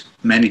Larry's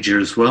manager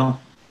as well.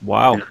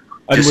 Wow.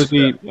 And was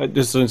he,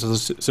 this is a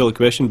silly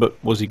question,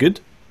 but was he good?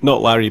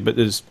 Not Larry, but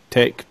his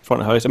tech,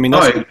 front of house. I mean,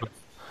 that's a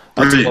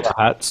lot of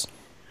hats.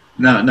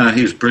 No,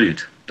 he was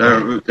brilliant.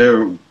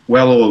 They're a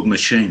well-oiled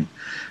machine.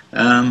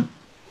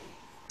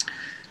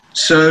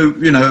 So,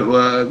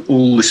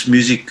 all this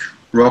music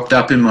rocked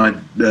up in my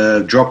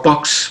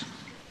Dropbox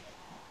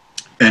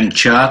and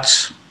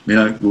charts,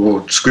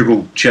 or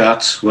scribbled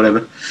charts,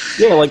 whatever.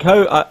 Yeah, like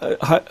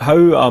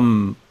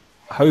how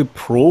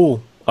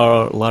pro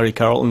are Larry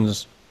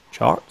Carlton's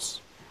charts?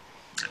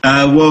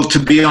 Well, to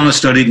be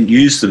honest, I didn't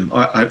use them.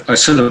 I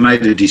sort of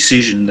made a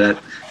decision that,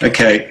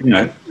 okay,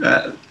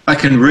 I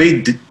can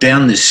read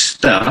down this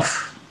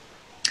stuff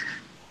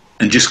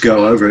and just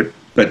go over it,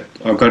 but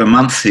I've got a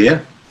month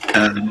here.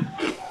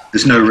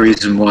 There's no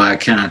reason why I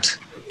can't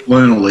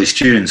learn all these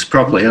tunes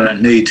properly. I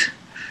don't need,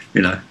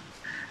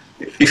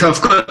 if I've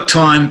got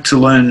time to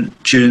learn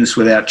tunes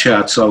without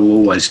charts, I will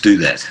always do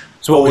that.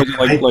 So what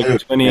was it,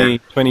 like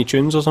 20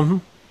 tunes or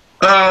something?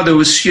 There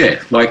was,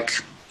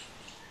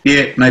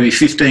 maybe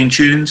 15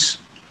 tunes.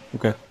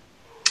 Okay.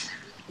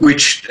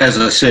 Which, as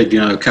I said,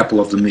 a couple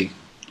of them he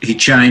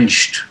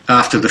changed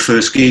after the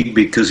first gig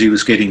because he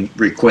was getting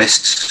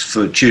requests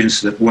for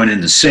tunes that weren't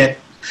in the set.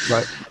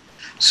 Right.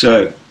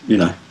 So,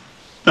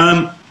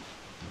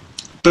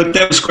 but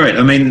that was great.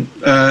 I mean,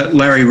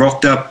 Larry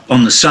rocked up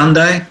on the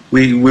Sunday.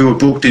 We were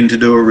booked in to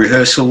do a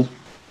rehearsal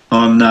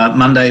on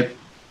Monday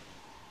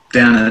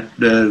down at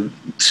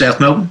South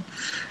Melbourne.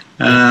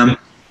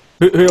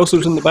 Who else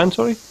was in the band,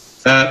 sorry?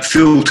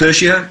 Phil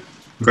Tertio,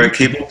 great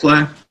keyboard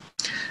player,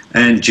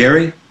 and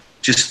Jerry,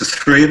 just the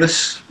three of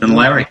us, and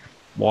Larry.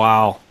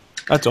 Wow,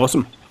 that's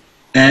awesome.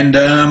 And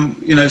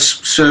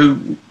so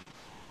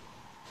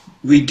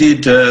we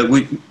did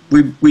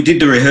we did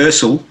the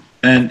rehearsal,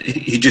 and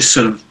he just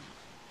sort of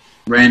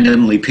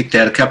randomly picked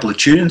out a couple of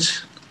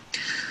tunes.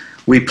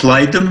 We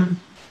played them.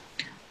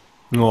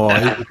 Oh,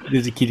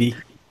 there's a kitty.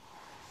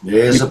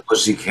 There's a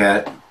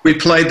pussycat. We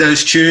played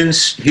those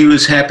tunes. He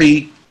was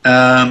happy.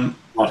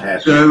 Not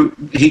happy. So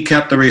he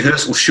cut the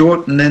rehearsal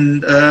short, and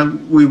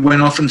then we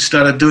went off and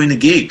started doing the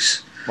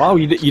gigs. Wow,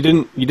 you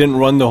didn't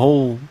run the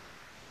whole.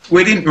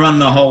 We didn't run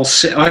the whole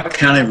set. I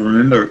can't even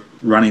remember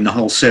running the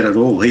whole set at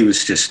all. He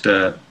was just,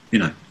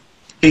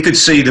 he could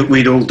see that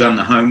we'd all done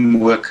the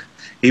homework.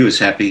 He was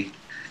happy.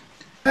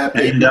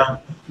 And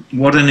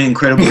what an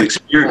incredible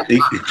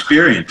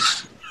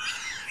experience.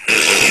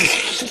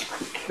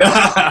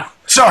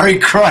 Sorry,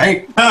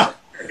 Craig.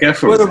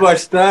 What have I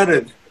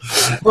started?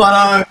 I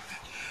know.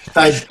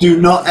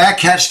 Our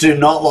cats do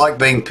not like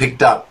being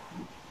picked up.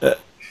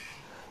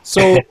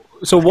 So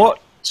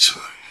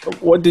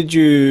what did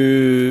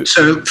you...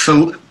 So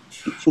for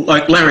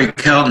like Larry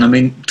Carlton, I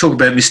mean, talk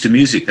about Mr.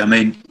 Music. I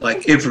mean,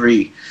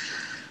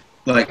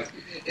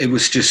 it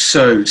was just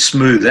so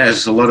smooth,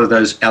 as a lot of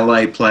those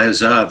LA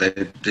players are.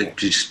 They're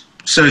just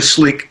so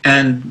slick.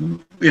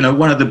 And,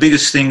 one of the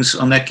biggest things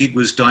on that gig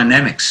was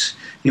dynamics.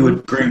 He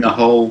would bring the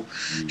whole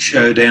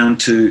show down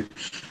to,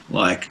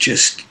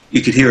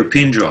 you could hear a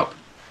pin drop.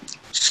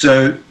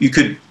 So you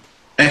could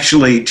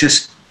actually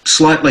just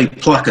slightly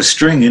pluck a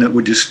string and it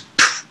would just,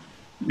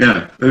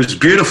 it was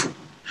beautiful.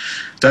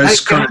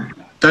 Those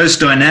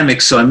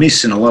dynamics I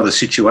miss in a lot of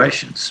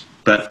situations.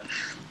 But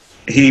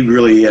he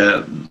really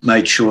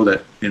made sure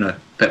that,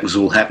 that was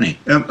all happening.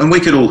 And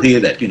we could all hear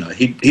that,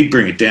 he'd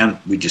bring it down,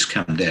 we'd just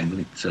come down with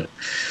him. So.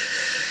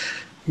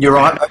 You're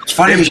right. It's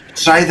funny you should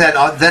say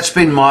that. That's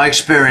been my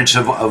experience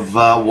of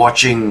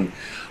watching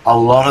a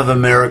lot of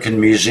American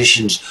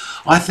musicians.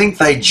 I think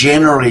they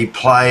generally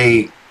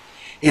play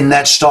in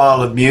that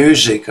style of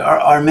music.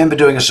 I remember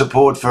doing a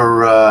support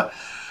for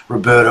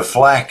Roberta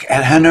Flack,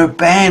 and her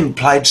band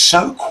played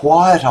so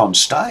quiet on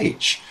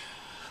stage.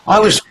 I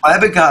was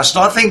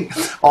flabbergasted. I think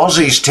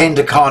Aussies tend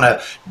to kind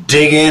of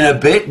dig in a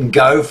bit and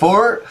go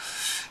for it,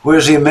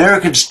 whereas the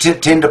Americans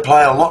tend to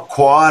play a lot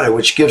quieter,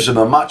 which gives them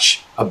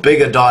a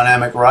bigger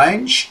dynamic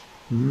range.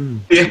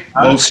 Yeah,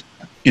 well,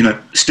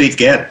 Steve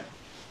Gadd.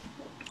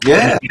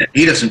 Yeah,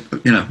 he doesn't.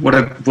 What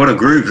a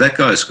groove that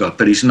guy's got,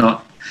 but he's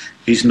not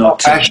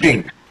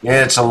bashing.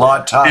 Yeah, it's a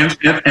light touch.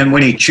 And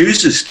when he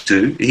chooses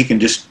to, he can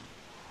just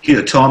hit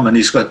a tom, and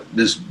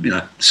there's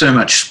so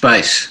much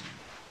space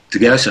to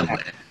go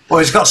somewhere. Well,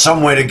 he's got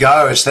somewhere to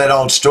go. It's that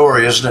old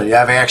story, isn't it? You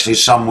have actually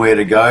somewhere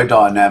to go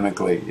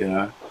dynamically.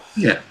 Yeah.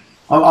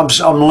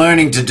 I'm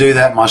learning to do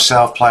that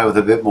myself. Play with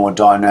a bit more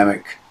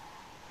dynamic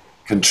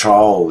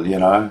control.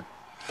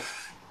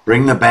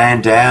 Bring the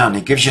band down.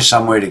 It gives you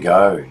somewhere to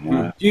go.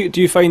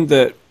 Do you find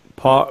that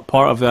part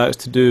of that is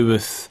to do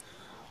with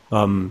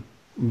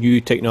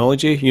new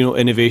technology?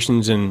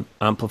 Innovations in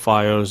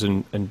amplifiers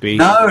and bass.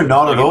 No,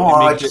 not at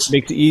all. It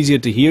makes it easier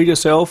to hear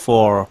yourself,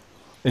 or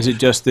is it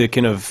just the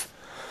kind of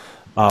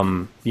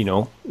you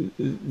know,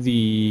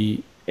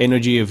 the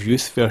energy of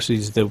youth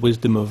versus the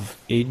wisdom of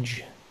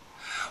age.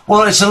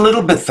 Well, it's a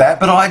little bit that,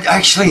 but I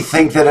actually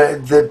think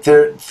that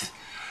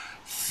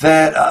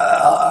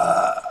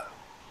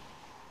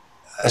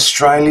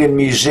Australian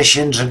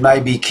musicians and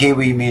maybe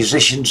Kiwi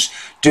musicians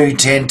do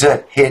tend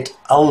to hit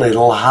a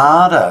little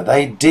harder.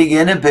 They dig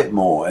in a bit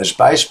more as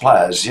bass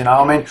players. You know,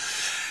 I mean,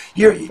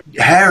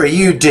 Harry,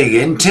 you dig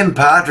in. Tim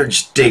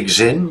Partridge digs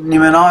in. I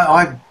mean,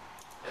 I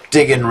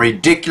dig in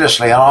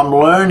ridiculously, and I'm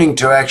learning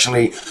to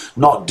actually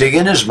not dig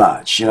in as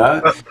much. You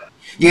know,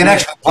 you can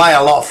actually play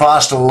a lot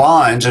faster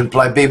lines and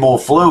be more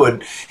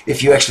fluid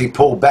if you actually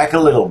pull back a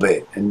little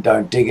bit and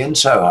don't dig in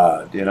so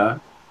hard. You know.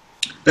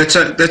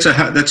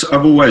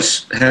 I've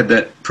always had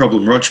that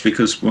problem, Rog,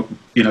 because,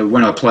 you know,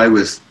 when I play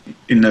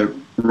in the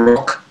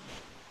rock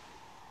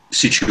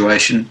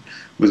situation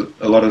with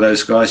a lot of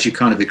those guys, you're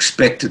kind of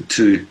expected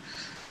to,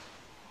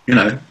 you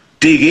know,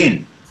 dig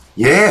in.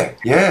 Yeah.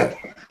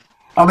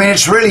 I mean,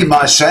 it's really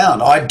my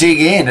sound. I dig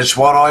in. It's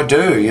what I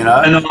do, you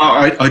know. And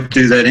I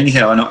do that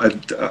anyhow.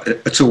 And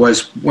it's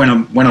always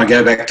when I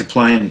go back to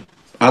playing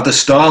other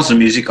styles of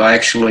music, I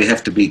actually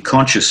have to be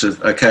conscious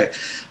of, okay,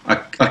 I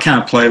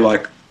can't play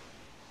like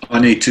I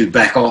need to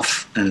back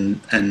off and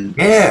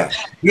yeah.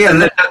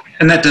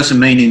 And that doesn't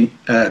mean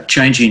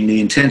changing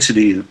the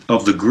intensity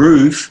of the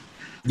groove.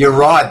 You're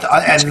right.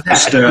 You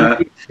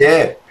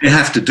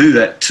have to do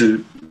that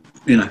to,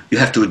 you know, you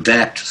have to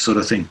adapt, sort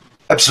of thing.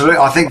 Absolutely.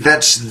 I think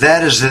that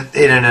is it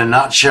in a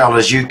nutshell,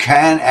 is you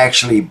can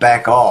actually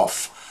back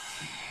off.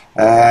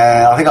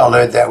 I think I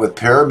learned that with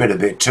Pyramid a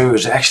bit too,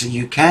 is actually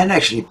you can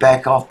actually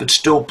back off but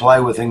still play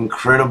with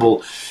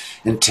incredible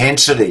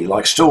intensity,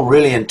 like still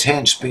really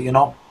intense, but you're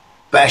not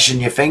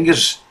bashing your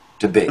fingers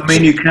to bits. I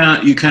mean, you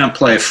can't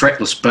play a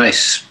fretless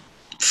bass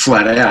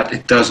flat out.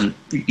 It doesn't.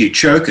 You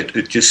choke it.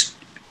 It just.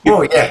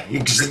 Well, yeah,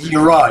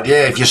 you're right.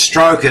 Yeah, if you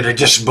stroke it, it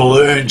just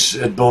balloons.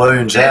 It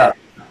balloons out.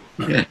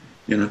 Yeah,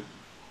 you know.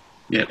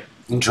 Yeah.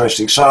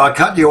 Interesting. So I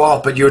cut you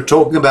off, but you were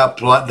talking about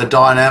the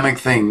dynamic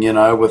thing, you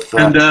know, with.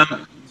 Larry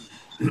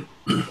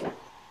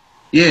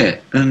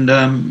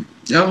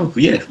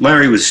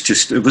was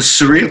it was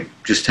surreal,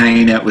 just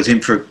hanging out with him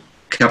for a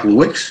couple of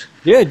weeks.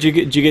 Yeah,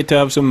 did you get to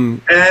have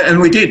some?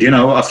 And we did. You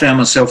know, I found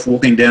myself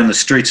walking down the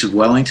streets of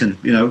Wellington,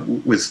 you know,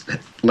 with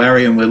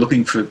Larry, and we're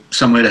looking for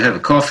somewhere to have a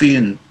coffee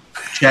and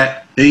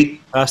chat,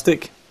 eat.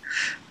 Fantastic.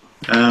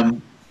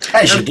 You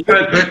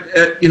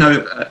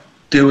know,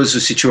 there was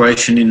a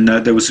situation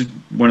there was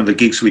one of the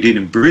gigs we did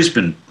in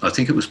Brisbane. I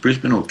think it was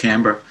Brisbane or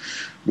Canberra,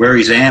 where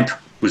his amp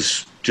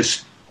was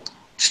just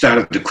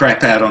started to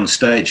crap out on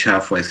stage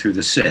halfway through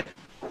the set.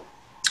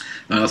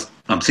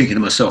 I'm thinking to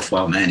myself,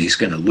 well, man, he's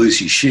going to lose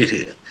his shit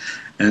here.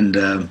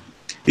 And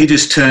he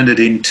just turned it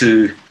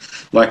into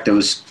like there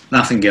was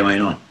nothing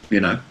going on, you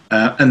know.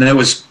 And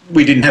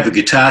we didn't have a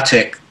guitar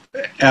tech.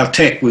 Our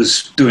tech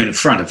was doing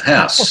front of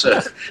house.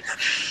 So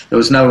there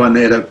was no one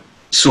there to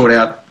sort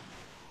out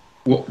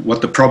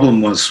what the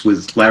problem was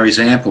with Larry's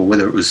amp, or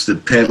whether it was the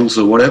pedals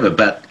or whatever.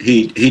 But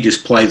he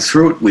just played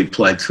through it. We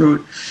played through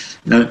it.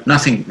 No,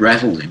 nothing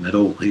rattled him at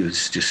all. He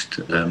was just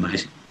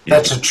amazing. Yeah.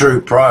 That's a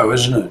true pro,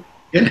 isn't it?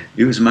 Yeah,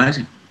 he was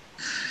amazing.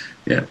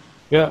 Yeah.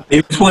 Yeah.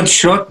 He was once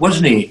shot,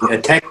 wasn't he?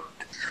 Attacked.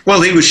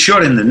 Well, he was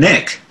shot in the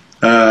neck.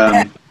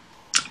 By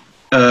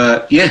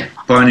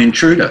an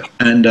intruder,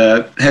 and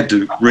had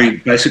to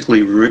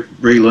basically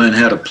relearn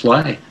how to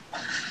play.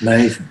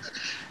 Amazing.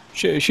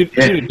 Should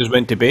have just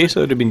went to bass.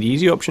 That would have been the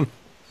easy option.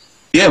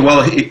 Yeah,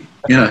 well,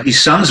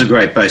 his son's a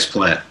great bass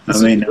player.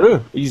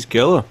 He's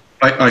killer.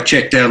 I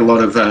checked out a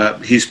lot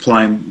of his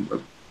playing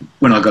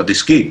when I got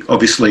this gig.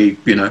 Obviously,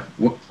 you know,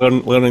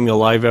 learning the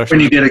live version.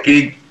 When you get a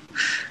gig,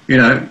 you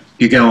know,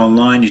 you go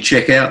online, you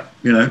check out,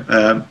 you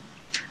know.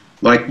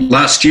 Like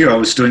last year, I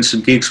was doing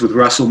some gigs with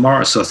Russell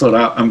Morris. I thought,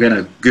 I'm going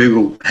to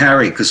Google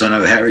Harry, because I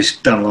know Harry's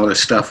done a lot of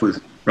stuff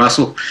with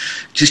Russell.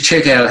 Just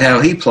check out how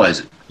he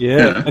plays it.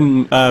 Yeah,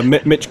 you know?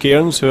 And Mitch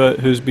Cairns,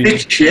 who's been...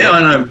 Mitch, yeah,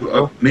 I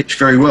know Mitch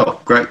very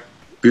well. Great,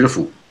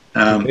 beautiful.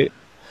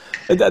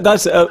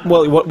 That's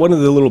one of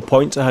the little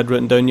points I had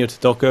written down here to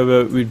talk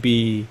about would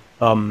be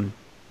some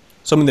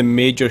of the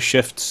major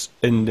shifts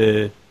in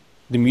the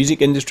music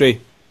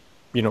industry,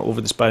 you know, over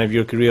the span of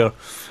your career.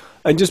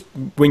 And just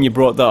when you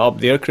brought that up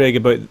there, Craig,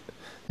 about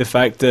the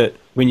fact that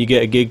when you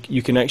get a gig,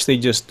 you can actually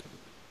just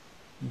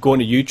go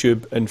onto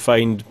YouTube and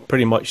find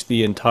pretty much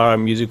the entire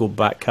musical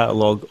back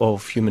catalogue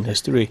of human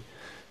history.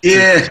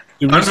 Yeah,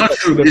 I'm not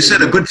sure. Is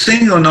that a good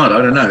thing or not? I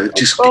don't know.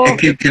 It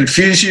can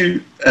confuse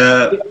you.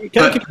 It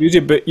can confuse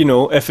you, but you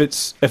know, if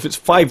it's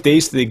 5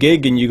 days to the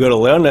gig and you got to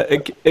learn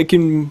it, it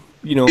can,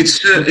 you know.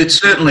 It's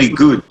certainly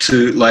good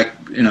to, like,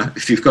 you know,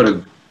 if you've got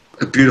a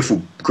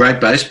beautiful, great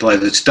bass player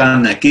that's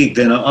done that gig,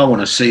 then I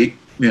want to see,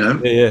 you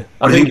know. Yeah.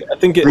 I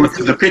think it brought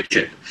to the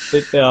picture.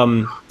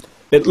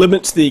 It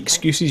limits the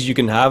excuses you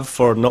can have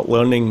for not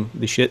learning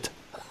the shit.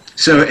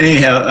 So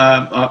anyhow,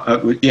 I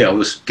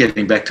was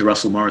getting back to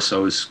Russell Morris. I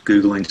was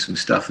Googling some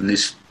stuff, and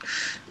this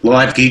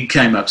live gig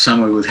came up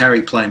somewhere with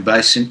Harry playing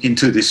bass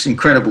into this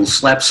incredible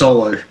slap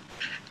solo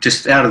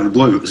just out of the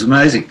blue. It was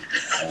amazing.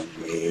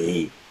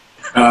 Lee.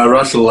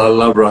 Russell, I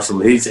love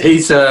Russell. I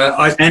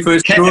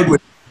first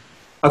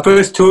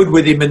toured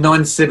with him in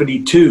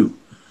 1972.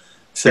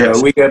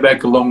 So we go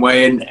back a long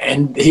way,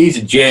 and he's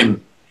a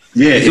gem.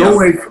 Yeah, he's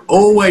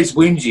always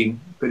whinging,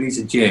 but he's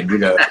a gem, you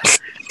know.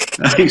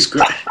 He's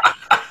great.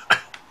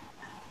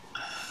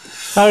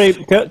 Harry,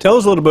 tell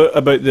us a little bit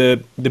about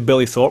the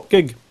Billy Thorpe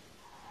gig.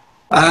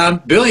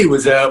 Billy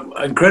was an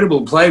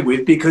incredible to play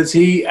with because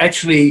he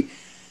actually,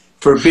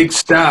 for a big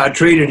star,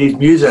 treated his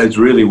musos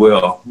really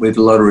well with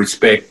a lot of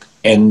respect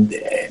and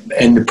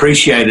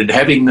appreciated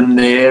having them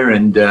there.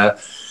 And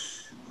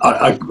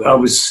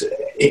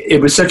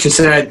it was such a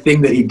sad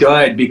thing that he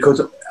died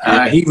because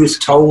he was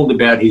told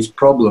about his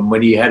problem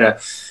when he had a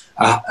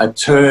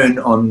turn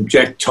on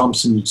Jack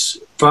Thompson's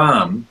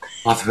farm.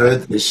 I've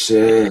heard this.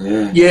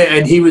 Yeah. Yeah,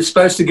 and he was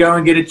supposed to go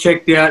and get it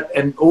checked out,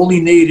 and all he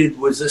needed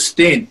was a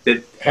stent.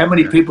 How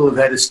many people have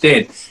had a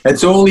stent?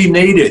 That's all he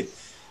needed.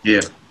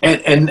 Yeah.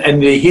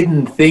 And the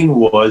hidden thing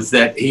was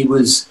that he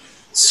was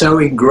so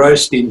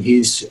engrossed in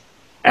his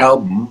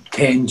album,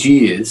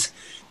 Tangiers,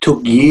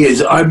 took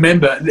years. I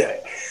remember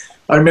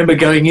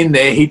going in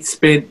there. He'd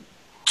spent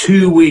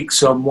 2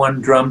 weeks on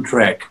one drum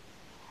track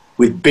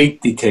with Beat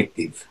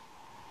Detective.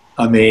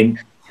 I mean,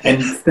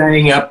 and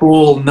staying up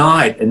all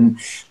night. And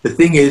the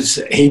thing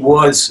is, he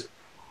was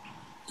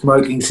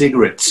smoking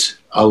cigarettes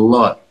a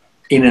lot,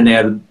 in and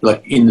out of,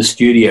 like, in the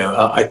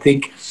studio. I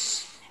think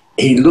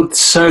he looked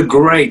so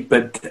great,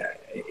 but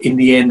in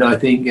the end, I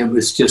think it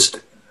was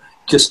just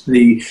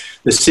the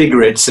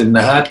cigarettes and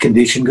the heart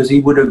condition, because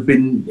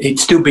he'd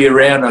still be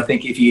around, I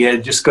think, if he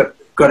had just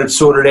got it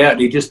sorted out.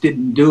 He just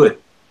didn't do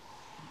it.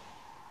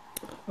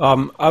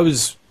 I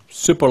was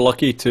super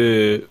lucky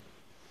to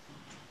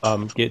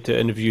get to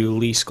interview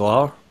Lee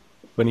Sklar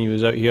when he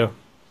was out here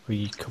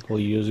a couple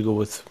of years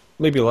ago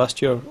maybe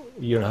last year,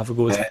 a year and a half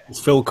ago, with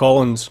Phil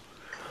Collins,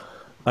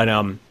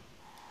 and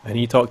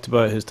he talked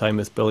about his time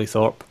with Billy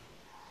Thorpe.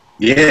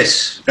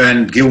 Yes,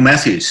 and Gil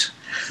Matthews.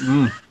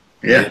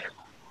 Yeah.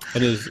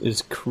 And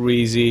his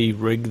crazy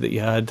rig that he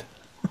had.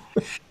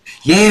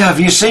 Yeah, have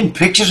you seen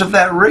pictures of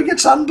that rig?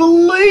 It's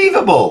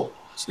unbelievable.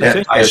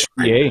 Yeah.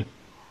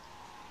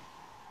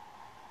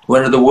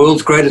 One of the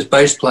world's greatest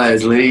bass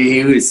players,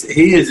 Lee.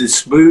 He is as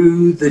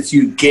smooth as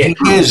you get.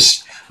 He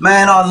is.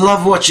 Man, I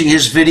love watching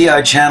his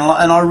video channel,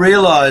 and I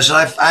realise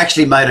I've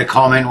actually made a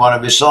comment in one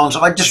of his songs.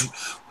 I just,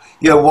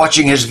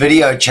 watching his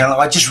video channel,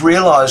 I just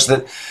realised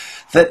that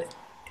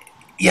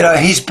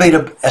he's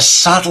been a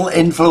subtle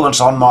influence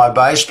on my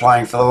bass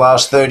playing for the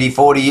last 30,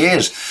 40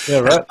 years. Yeah,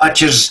 right. As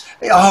much as,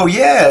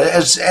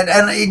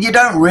 and you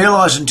don't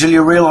realise until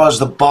you realise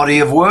the body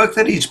of work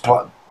that he's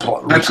played.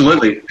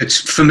 Absolutely.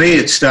 For me,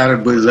 it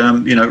started with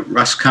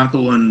Russ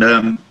Kunkel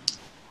and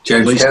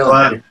James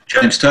Taylor.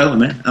 James Taylor,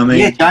 man. I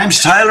mean,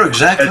 James Taylor,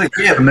 exactly.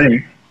 Yeah, for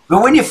me.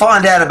 But when you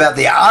find out about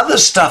the other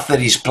stuff that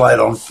he's played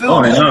on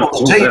film,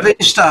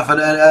 TV stuff,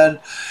 and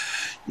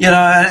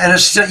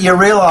you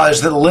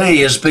realise that Lee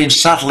has been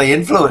subtly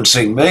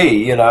influencing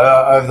me,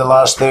 over the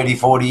last 30,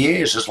 40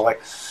 years. It's like,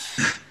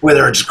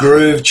 whether it's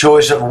groove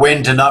choice of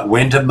when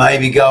to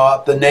maybe go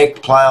up the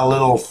neck, play a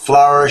little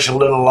flourish, a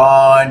little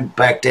line,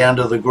 back down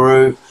to the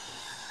groove.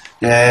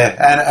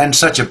 Yeah, and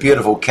such a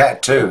beautiful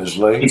cat too, is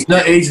Lee.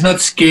 He's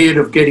not scared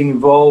of getting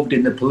involved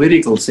in the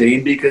political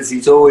scene because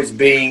he's always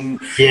in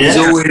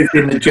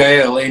the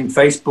jail, in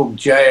Facebook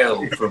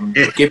jail, from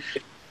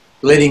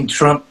letting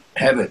Trump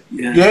have it.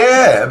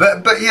 Yeah,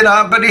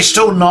 but he's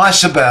still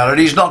nice about it.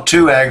 He's not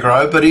too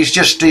aggro, but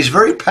he's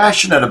very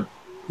passionate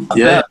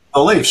about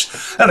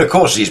beliefs, and of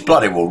course he's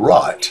bloody well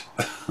right.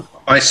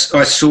 I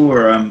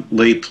saw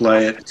Lee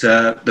play at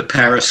the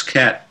Paris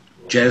Cat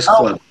Jazz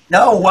Club.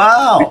 No,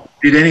 wow!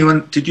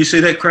 Did you see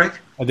that, Craig?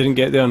 I didn't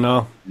get there.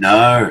 No.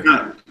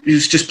 He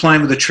was just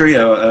playing with a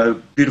trio, a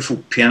beautiful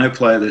piano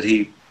player that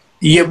he.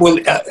 Yeah, well,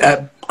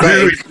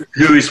 Craig,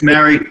 who is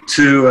married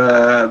to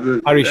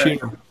Harry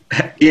Shooter.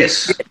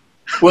 Yes.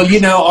 Well,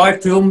 I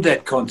filmed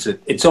that concert.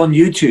 It's on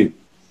YouTube.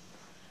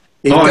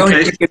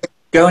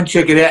 Go and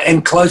check it out.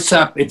 And close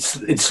up,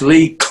 it's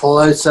Lee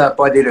close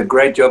up. I did a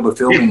great job of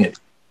filming it.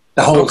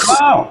 The whole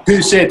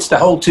 2 sets. The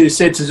whole 2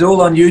 sets is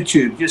all on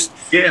YouTube. Just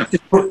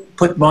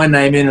put my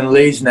name in and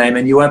Lee's name,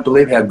 and you won't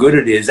believe how good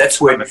it is.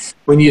 That's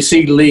when you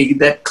see Lee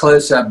that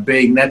close up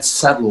being that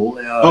subtle.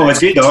 I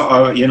did.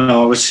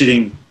 I was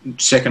sitting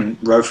second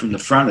row from the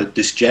front at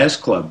this jazz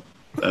club.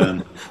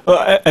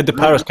 At the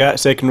Paris Cat,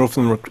 second row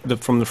from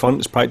the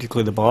front is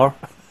practically the bar.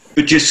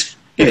 But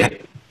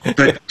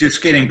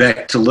just getting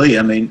back to Lee,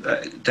 I mean,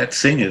 that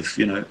thing of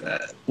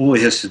all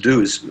he has to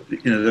do is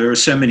there are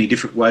so many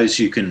different ways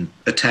you can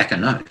attack a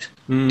note.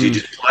 Do you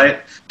just play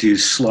it? Do you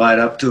slide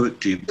up to it?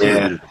 Do you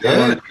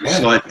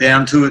slide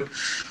down to it?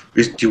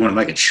 Do you want to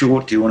make it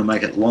short? Do you want to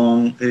make it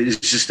long? It's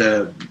just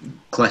a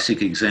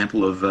classic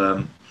example of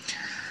a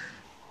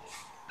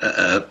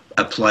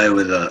player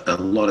with a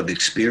lot of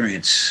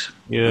experience.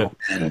 Yeah,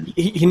 and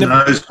he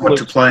knows what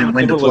to play and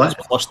when to play.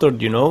 Flustered,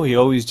 he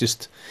always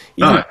just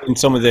in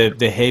some of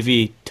the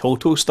heavy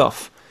Toto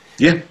stuff.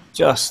 Yeah,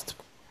 just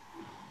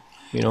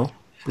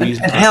And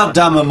how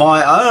dumb am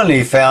I? I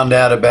only found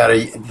out about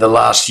the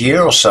last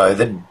year or so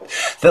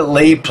that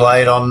Lee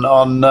played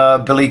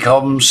on Billy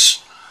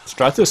Cobham's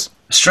Stratus.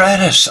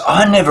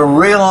 I never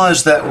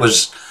realised that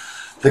was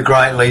the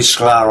great Lee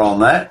Sklar on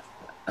that.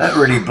 That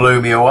really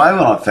blew me away when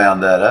I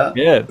found that out.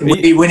 Yeah.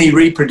 When he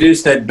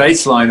reproduced that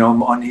bass line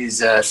on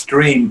his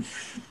stream,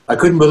 I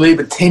couldn't believe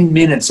it. 10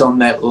 minutes on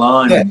that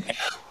line.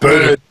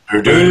 Yeah.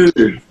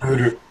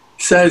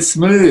 So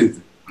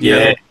smooth.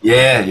 Yeah.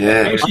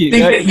 Actually,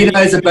 I think that,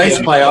 as a bass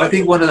player, I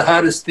think one of the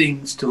hardest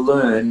things to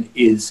learn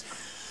is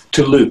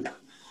to loop,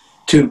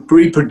 to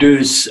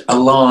reproduce a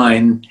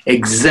line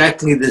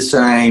exactly the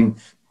same,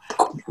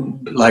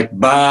 like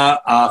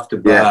bar after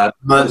bar.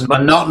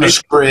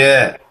 Monotonous,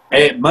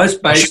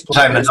 most bass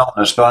players,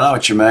 monotonous, but I know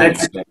what you mean.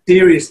 That's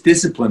serious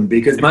discipline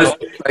because most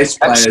bass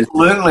players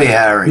absolutely,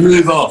 Harry,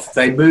 move off.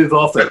 They move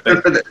off it.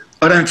 But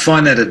I don't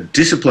find that a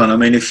discipline. I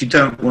mean, if you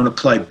don't want to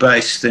play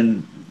bass,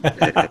 then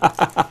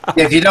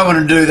if you don't want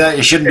to do that,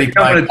 you shouldn't be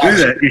playing. If you don't want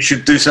to do that, you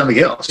should do something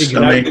else.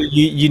 Exactly. I mean,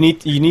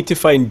 you need to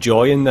find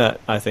joy in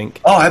that, I think.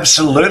 Oh,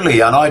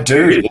 absolutely, and I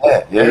do.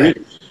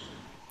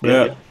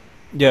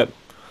 Yeah.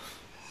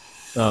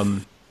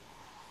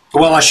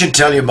 Well, I should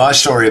tell you my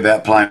story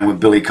about playing with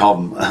Billy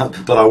Cobham,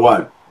 but I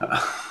won't.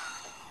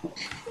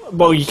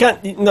 Well, you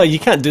can't. No, you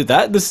can't do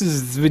that. This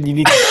is when you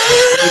need to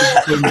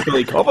play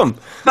Billy Cobham.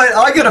 Mate,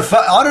 I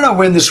don't know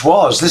when this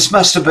was. This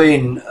must have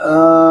been 80s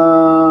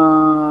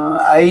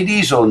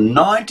or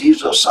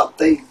 90s or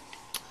something.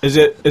 Is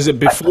it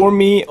before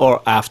me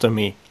or after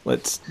me?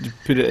 Let's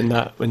put it in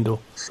that window.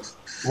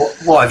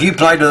 Why, have you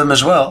played with them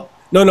as well?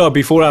 No,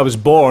 before I was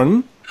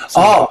born. So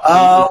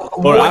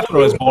or after I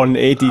was born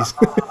in the 80s.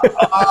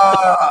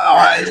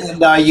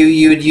 No,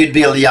 you'd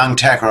be a young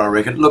tacker, I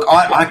reckon. Look,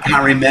 I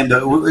can't remember.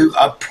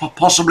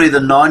 Possibly the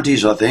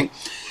 90s, I think.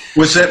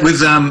 Was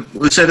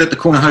that at the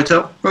Corner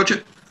Hotel,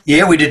 Roger?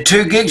 Yeah, we did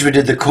 2 gigs. We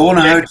did the Corner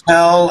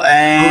Hotel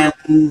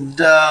and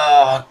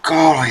I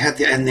had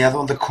the other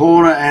one, the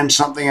Corner and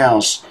something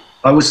else.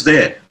 I was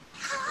there.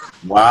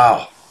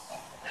 Wow.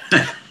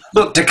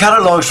 Look, to cut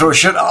a long story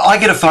short, I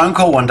get a phone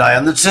call one day,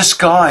 and it's this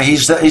guy.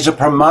 He's a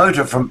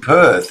promoter from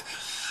Perth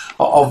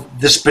of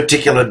this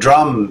particular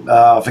drum.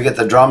 I forget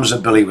the drums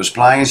that Billy was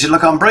playing. He said,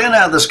 "Look, I'm bringing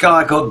out this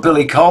guy called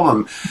Billy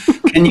Cobham.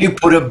 Can you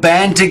put a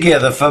band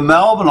together for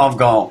Melbourne?" I've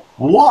gone,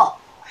 "What?"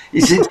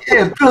 He said,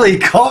 "Yeah, Billy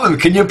Cobham.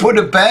 Can you put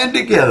a band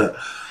together?"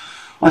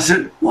 I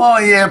said,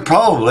 "Well, yeah,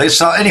 probably."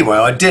 So anyway,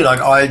 I did.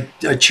 I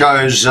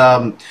chose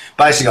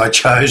basically. I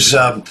chose.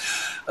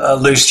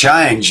 Loose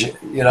Change.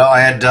 I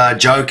had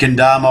Joe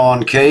Kendama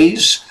on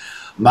keys,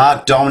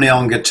 Mark Dominey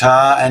on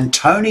guitar, and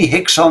Tony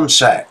Hicks on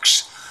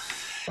sax.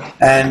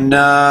 And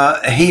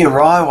he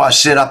arrived. I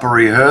set up a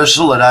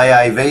rehearsal at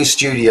AAV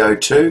Studio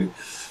 2.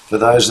 For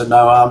those that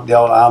know, the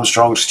old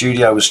Armstrong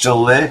studio was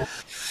still there.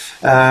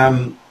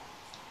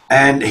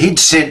 And he'd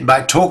sent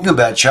back, talking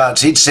about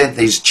charts, he'd sent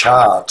these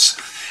charts,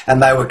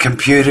 and they were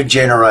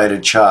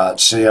computer-generated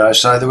charts.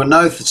 So there were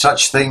no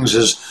such things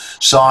as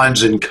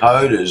signs and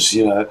coders.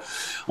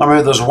 I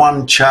remember there was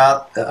one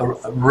chart,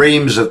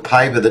 reams of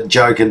paper that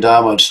Joe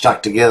Kendama had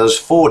stuck together. It was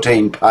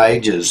 14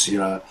 pages,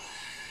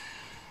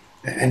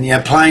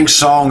 And playing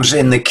songs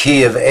in the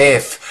key of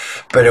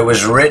F, but it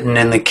was written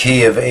in the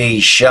key of E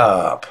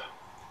sharp.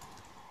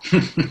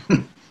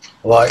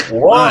 Like,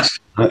 what?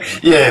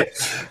 Yeah.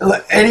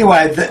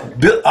 Anyway,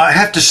 I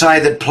have to say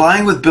that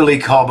playing with Billy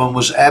Cobham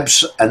was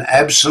an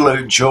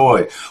absolute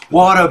joy.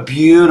 What a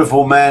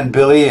beautiful man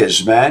Billy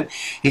is, man.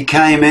 He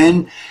came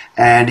in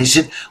and he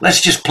said,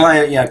 "Let's just play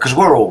it," because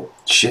we're all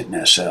shitting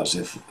ourselves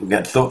if we're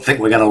going to think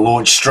we're going to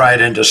launch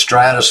straight into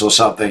Stratus or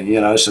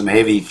something, some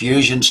heavy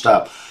fusion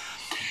stuff.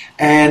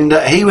 And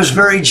he was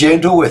very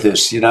gentle with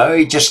us,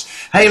 He just,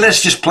 "Hey,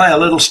 let's just play a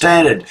little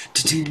standard.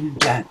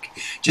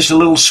 Just a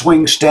little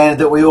swing standard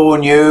that we all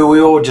knew. We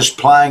all just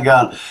playing,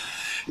 going,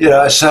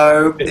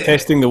 so..."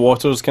 Testing the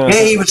waters, kind of.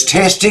 Yeah, he was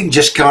testing,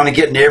 just kind of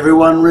getting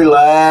everyone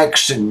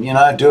relaxed and,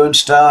 doing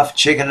stuff,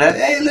 checking it out.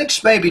 "Hey,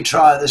 let's maybe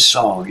try this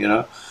song,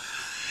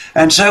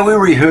 And so we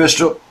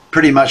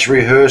pretty much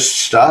rehearsed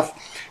stuff.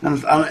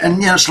 And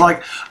it's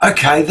like,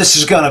 okay, this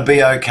is going to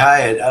be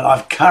okay. And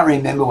I can't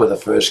remember where the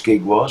first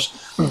gig was.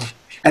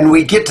 And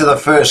we get to the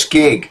first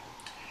gig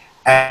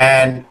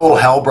and all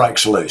hell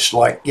breaks loose.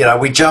 Like,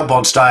 we jump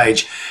on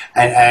stage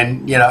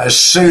and as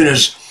soon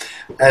as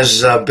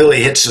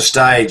Billy hits the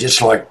stage,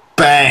 it's like,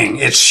 bang,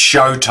 it's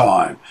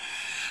showtime.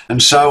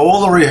 And so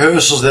all the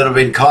rehearsals that have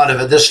been kind of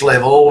at this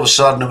level, all of a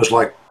sudden it was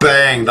like,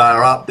 bang,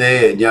 they're up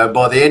there.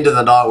 By the end of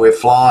the night, we're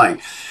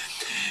flying.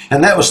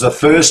 And that was the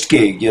first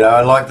gig,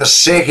 like the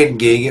second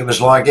gig, it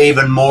was like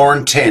even more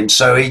intense.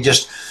 So he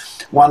just,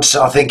 once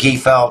I think he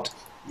felt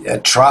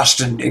trust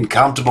and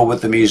comfortable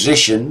with the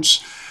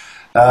musicians,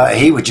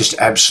 he would just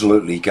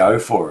absolutely go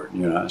for it,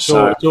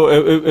 So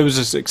it was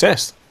a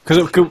success.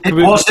 It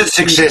was a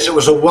success. It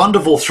was a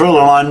wonderful thrill,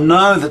 and I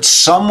know that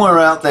somewhere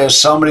out there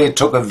somebody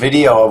took a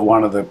video of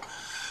one of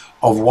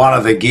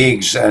the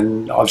gigs,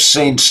 and I've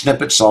seen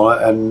snippets on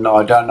it, and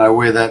I don't know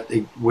where that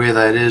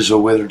is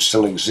or whether it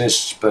still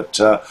exists. But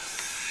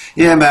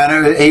Yeah,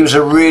 man, he was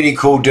a really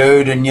cool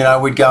dude, and you know,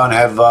 we'd go and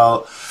have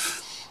a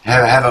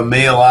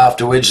meal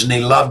afterwards, and he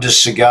loved his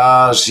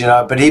cigars, you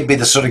know. But he'd be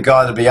the sort of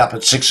guy that'd be up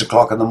at 6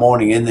 o'clock in the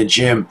morning in the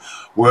gym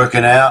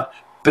working out,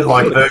 a bit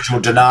like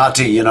Virgil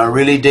Donati, you know,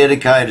 really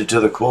dedicated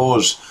to the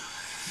cause.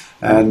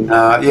 And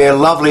yeah,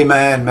 lovely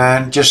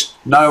man, just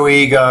no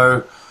ego.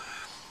 It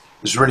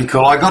was really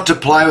cool. I got to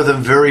play with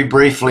him very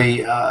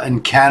briefly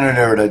in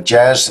Canada at a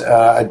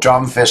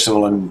drum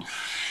festival in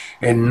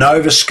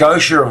Nova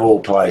Scotia, of all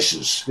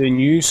places. The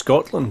New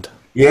Scotland.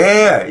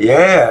 Yeah,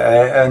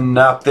 and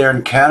up there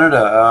in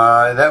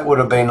Canada, that would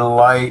have been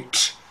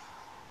late,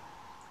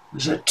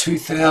 was it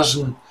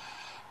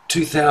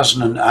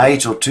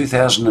 2008 or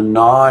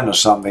 2009 or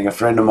something? A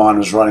friend of mine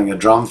was running a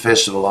drum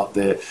festival up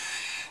there,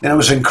 and it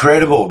was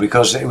incredible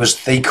because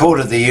they called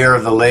it the Year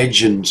of the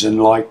Legends,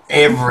 and like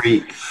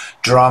every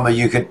drummer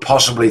you could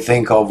possibly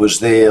think of was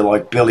there,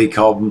 like Billy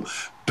Cobham,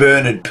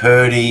 Bernard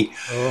Purdie.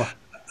 Oh.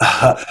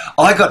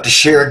 I got to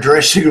share a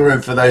dressing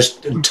room for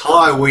those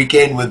entire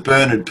weekend with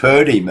Bernard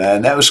Purdie,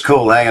 man. That was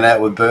cool, hanging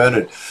out with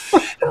Bernard.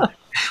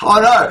 I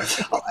know.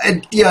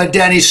 And, you know,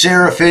 Danny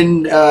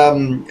Serafin,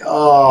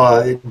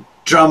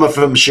 drummer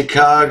from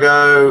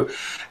Chicago.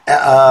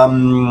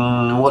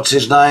 What's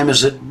his name?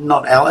 Is it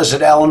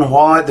Alan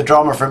White, the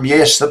drummer from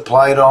Yes that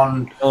played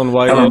on... Alan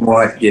White. Alan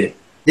White, yeah.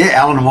 Yeah,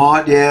 Alan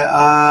White,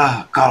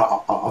 yeah.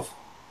 God, I've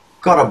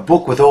got a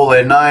book with all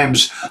their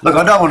names. Look,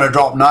 I don't want to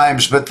drop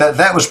names, but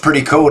that was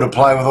pretty cool to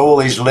play with all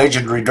these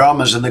legendary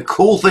drummers. And the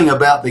cool thing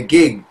about the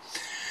gig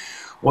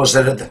was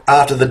that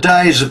after the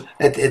days of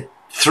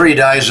 3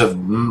 days of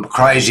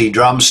crazy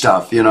drum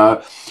stuff, you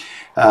know,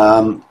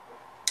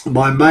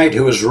 my mate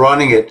who was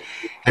running it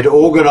had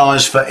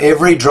organised for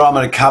every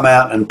drummer to come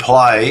out and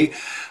play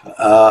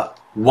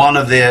one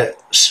of their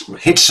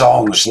hit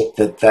songs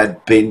that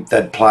they'd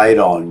played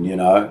on, you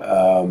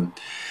know.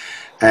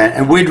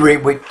 And we did.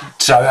 What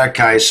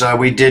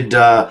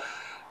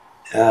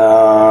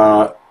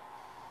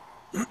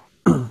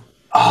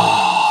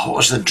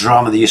was the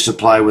drummer that used to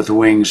play with the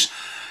Wings?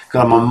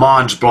 God, my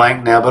mind's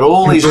blank now. But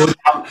all these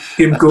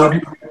Jim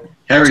Gordon,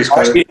 Harry's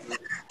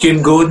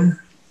Jim Gordon.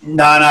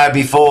 No,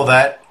 before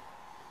that.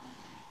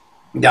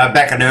 No,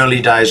 back in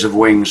early days of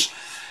Wings,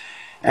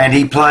 and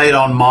he played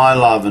on My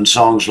Love and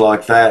songs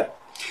like that.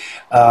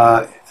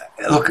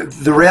 Look,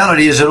 the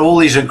reality is that all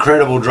these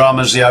incredible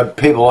drummers, you know,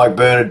 people like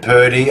Bernard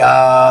Purdie,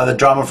 the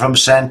drummer from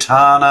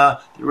Santana,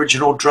 the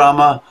original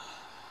drummer.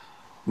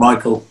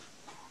 Michael.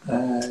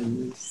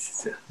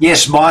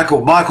 Yes,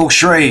 Michael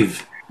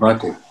Shreve.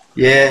 Michael.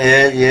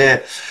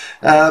 Yeah.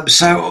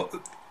 So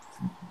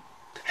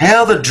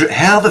how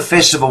the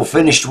festival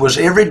finished was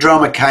every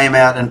drummer came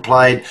out and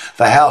played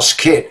the house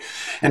kit.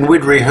 And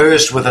we'd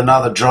rehearsed with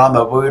another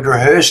drummer. We'd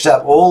rehearsed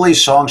up all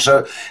these songs,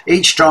 so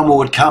each drummer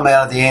would come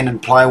out at the end and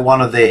play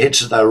one of their hits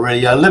that they were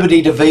really...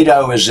 Liberty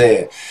DeVito was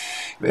there.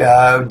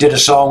 Did a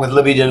song with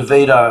Liberty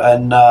DeVito,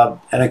 and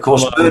of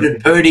course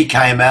Bernard Purdie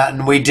came out,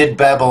 and we did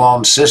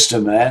Babylon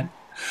System, man,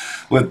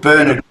 with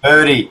Bernard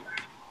Purdie.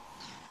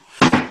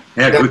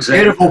 Yeah, good.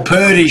 Beautiful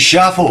Purdie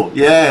shuffle.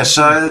 Yeah,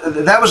 so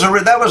that was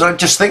I'm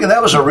just thinking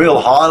that was a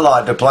real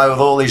highlight to play with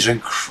all these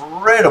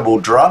incredible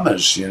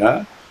drummers, you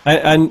know.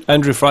 And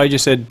Andrew Fry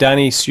just said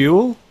Danny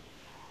Sewell.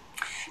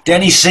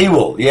 Danny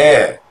Sewell,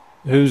 yeah.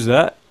 Who's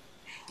that?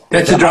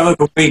 That's the drummer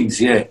for Wings,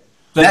 yeah.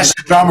 That's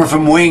the drummer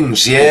from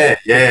Wings, yeah.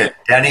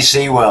 Danny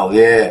Sewell,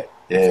 yeah.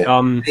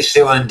 Danny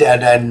Sewell and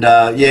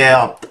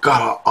yeah.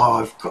 God,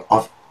 I've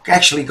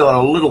actually got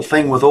a little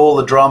thing with all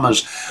the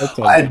drummers.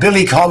 Okay. And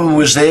Billy Cobham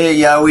was there.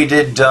 Yeah, we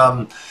did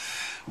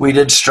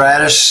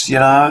Stratus, you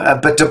know.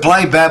 But to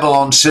play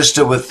Babylon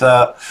Sister with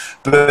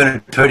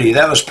Bernard Purdie,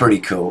 that was pretty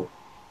cool.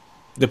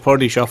 The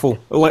Purdie Shuffle.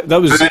 That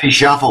was Purdie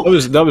Shuffle.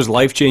 That was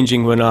life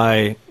changing when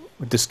I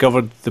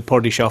discovered the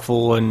Purdie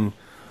Shuffle and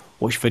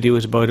watched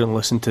videos about it and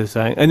listened to the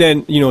thing. And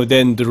then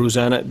then the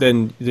Rosanna,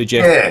 then the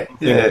Jeff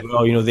thing as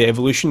well. You know, the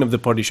evolution of the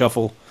Purdie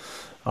Shuffle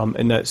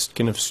in that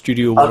kind of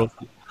studio world.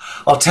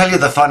 I'll tell you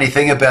the funny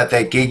thing about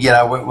that gig. You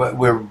know,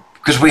 we're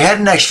because we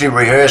hadn't actually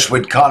rehearsed.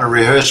 We'd kind of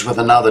rehearsed with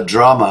another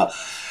drummer,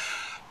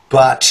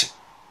 but.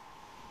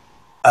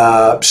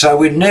 So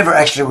we'd never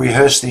actually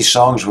rehearsed these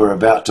songs we're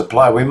about to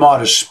play. We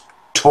might have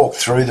talked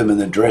through them in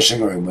the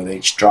dressing room with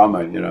each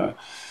drummer, you know.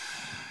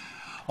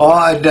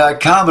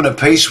 Carmen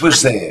Apiece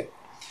was there.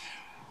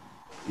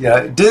 You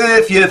know,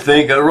 If You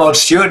Think, Rod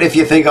Stewart, If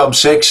You Think I'm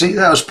Sexy.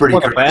 That was pretty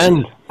good.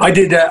 Band. I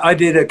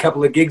did a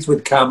couple of gigs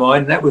with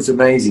Carmine. That was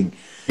amazing.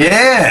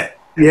 Yeah.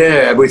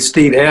 Yeah, with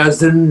Steve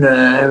Housden.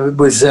 It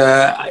was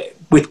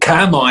with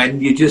Carmine,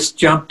 you just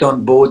jumped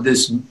on board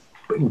this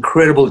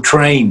incredible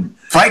train.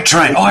 Freight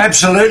train. Oh,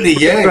 absolutely.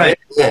 Yeah. Right.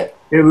 Yeah.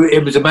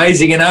 It was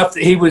amazing. And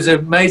he was an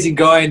amazing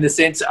guy in the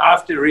sense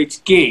after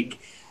each gig,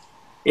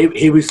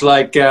 he was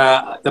like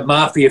the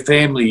Mafia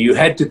family. You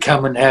had to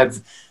come and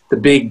have the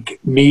big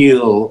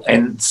meal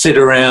and sit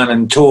around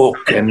and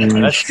talk. And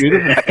that's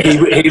beautiful.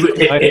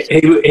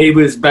 He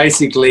was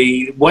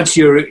basically, once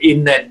you're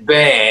in that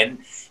band,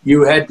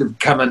 you had to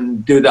come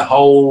and do the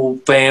whole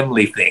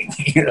family thing.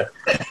 You know,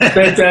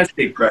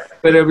 fantastic.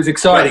 But it was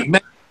exciting.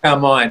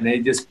 come on. They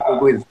just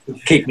would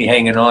keep me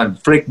hanging on,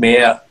 freak me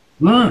out.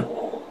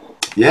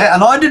 Yeah,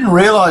 and I didn't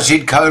realise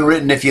he'd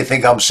co-written "If You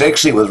Think I'm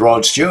Sexy" with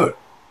Rod Stewart.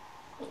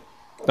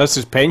 That's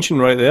his pension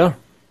right there.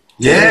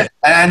 Yeah,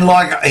 and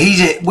like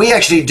we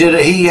actually did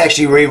it. He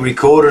actually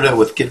re-recorded it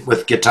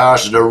with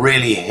guitars and a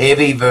really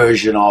heavy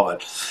version of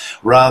it,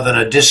 rather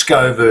than a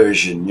disco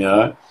version. You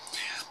know.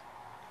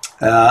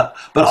 But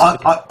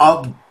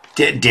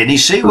Denny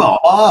Sewell.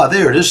 Oh,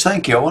 there it is.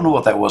 Thank you. I wonder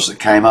what that was that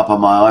came up on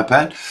my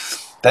iPad.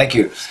 Thank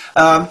you.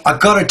 I've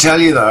got to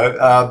tell you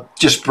though,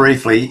 just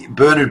briefly,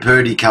 Bernard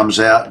Purdie comes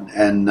out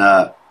and.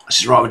 I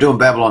said, right, we're doing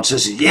Babylon. So I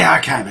said, yeah,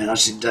 okay, man. I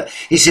said,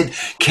 he said,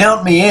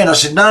 count me in. I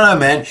said, no,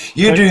 man,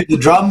 you do the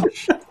drum,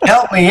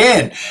 count me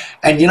in.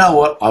 And you know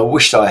what? I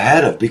wished I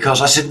had it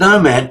because I said, no,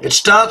 man, it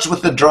starts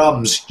with the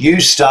drums. You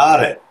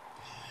start it.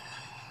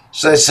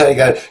 So he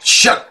goes,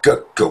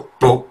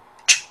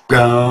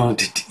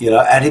 you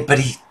know,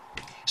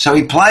 so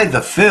he played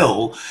the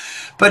fill,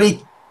 but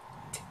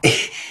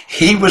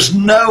he was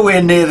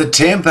nowhere near the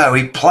tempo.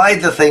 He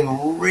played the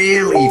thing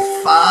really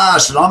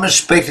fast, and I'm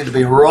expected to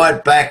be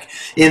right back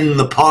in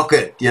the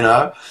pocket, you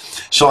know.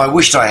 So I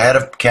wished I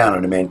had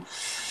counted him in.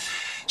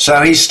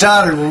 So he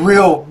started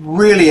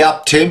really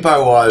up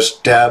tempo wise,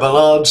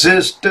 Babylon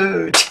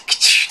Sister,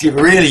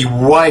 really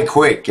way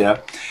quick, you know.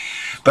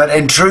 But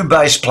in true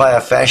bass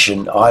player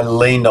fashion, I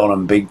leaned on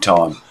him big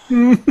time,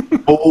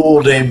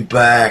 pulled him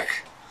back.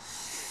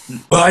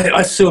 Well,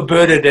 I saw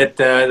Bernard at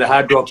the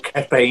Hard Rock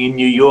Cafe in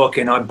New York,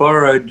 and I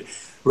borrowed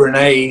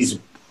Renee's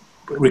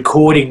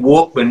recording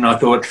Walkman. I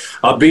thought,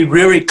 I'll be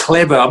really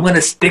clever. I'm going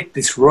to stick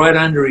this right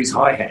under his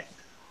hi-hat.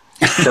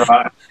 So,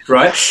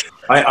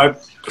 I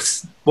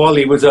while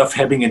he was off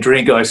having a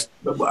drink, I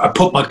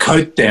put my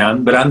coat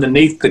down, but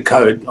underneath the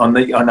coat on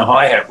the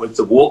hi-hat was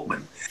the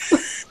Walkman.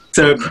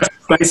 So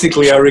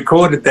basically, I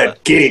recorded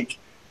that gig,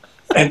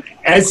 and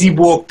as he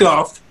walked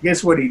off,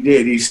 guess what he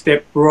did? He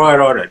stepped right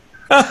on it.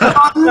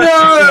 Oh,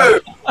 no!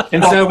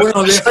 And so when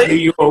I left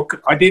New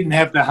York, I didn't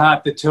have the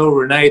heart to tell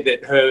Renee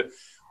that her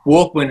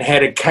Walkman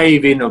had a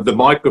cave-in of the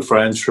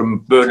microphones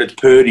from Bernard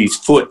Purdie's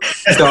foot.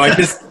 So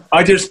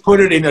I just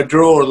put it in a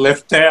drawer and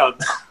left town.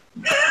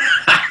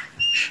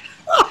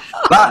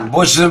 But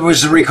was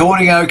the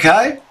recording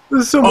okay?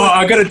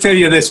 I got to tell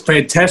you this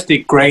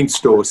fantastic grain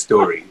store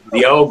story.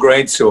 The old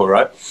grain store,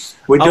 right?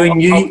 We're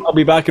doing I'll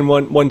be back in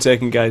one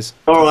second, guys.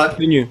 All right.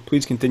 Continue.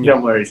 Please continue.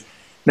 Don't worry.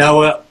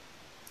 Now,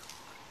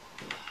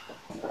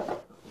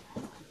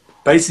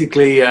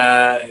 basically,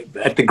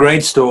 at the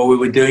grain store, we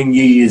were doing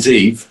New Year's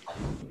Eve.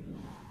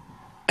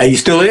 Are you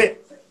still there?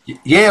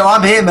 Yeah,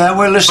 I'm here, man.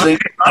 We're listening.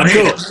 I'm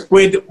here.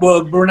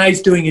 Well,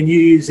 Renee's doing a New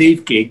Year's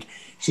Eve gig.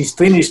 She's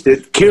finished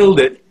it, killed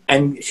it,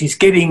 and she's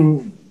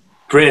getting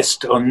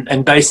dressed on,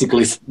 and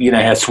basically, you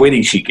know how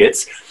sweaty she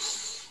gets.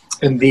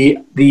 And the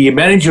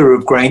manager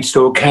of grain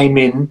store came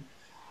in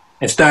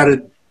and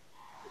started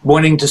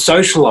wanting to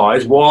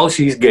socialise while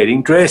she's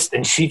getting dressed,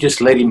 and she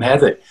just let him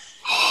have it.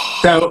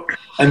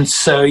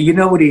 So you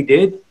know what he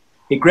did?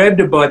 He grabbed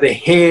her by the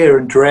hair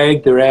and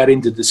dragged her out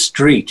into the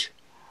street,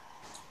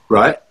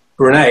 right,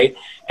 Renee?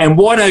 And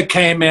Watto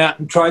came out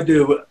and tried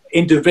to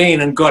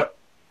intervene and got,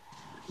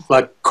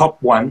 like,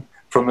 cop one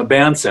from a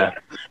bouncer.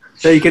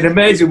 So you can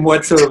imagine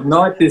what sort of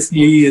night this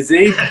New Year's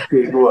Eve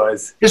gig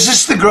was. Is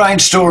this the grain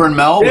store in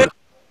Melbourne?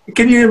 Yeah.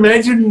 Can you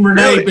imagine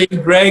Renee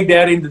being dragged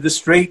out into the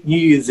street New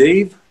Year's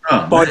Eve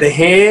by the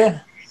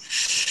hair?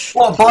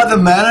 Well, by the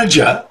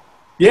manager?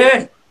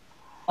 Yeah.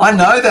 I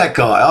know that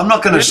guy. I'm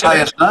not going to say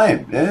his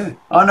name. Yeah,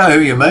 I know who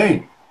you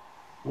mean.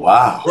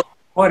 Wow.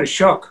 Quite a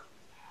shock.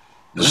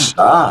 The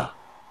star.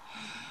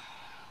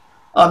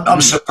 I'm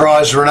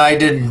surprised Renee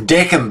didn't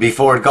deck him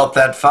before it got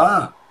that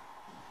far.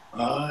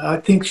 I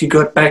think she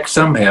got back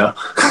somehow.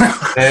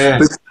 Yeah.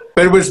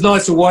 But it was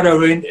nice of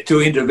Watto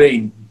to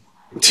intervene.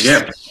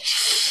 Yeah.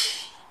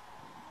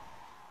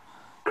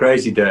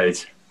 Crazy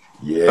days.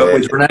 Yeah. But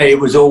with Renee, it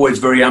was always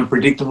very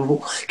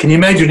unpredictable. Can you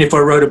imagine if I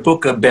wrote a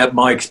book about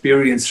my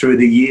experience through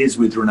the years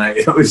with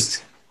Renee?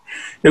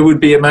 It would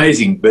be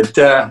amazing. But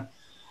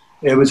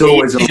it was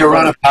always you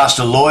run it past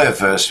a lawyer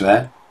first,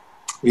 man.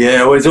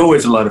 Yeah, it was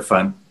always a lot of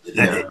fun.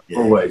 Yeah.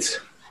 Always.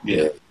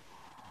 Yeah.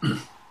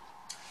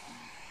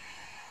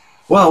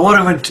 Well,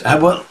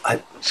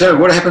 so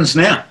what happens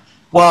now?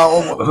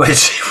 Well,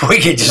 we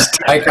could just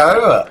take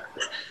over.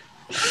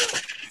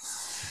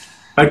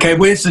 Okay,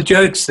 where's the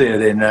jokes there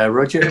then,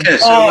 Roger? Okay,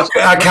 so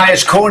Okay,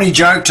 it's corny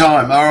joke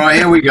time. All right,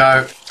 here we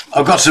go.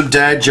 I've got some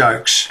dad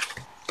jokes.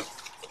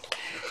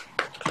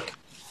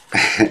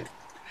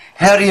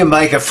 How do you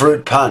make a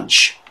fruit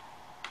punch?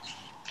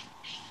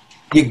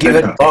 You give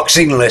it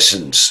boxing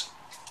lessons.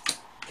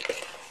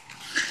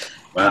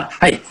 Wow.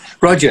 Hey,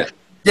 Roger.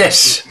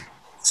 Yes.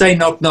 Say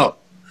knock, knock.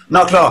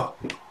 Knock, knock.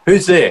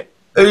 Who's there?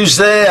 Who's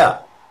there?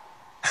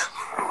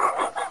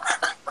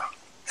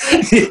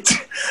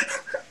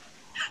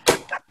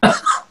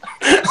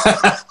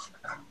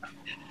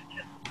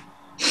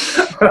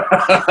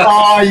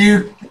 Oh,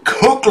 you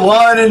hook,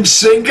 line and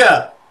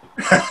sinker.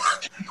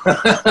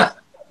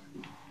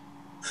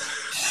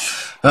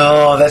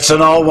 Oh, that's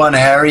an old one,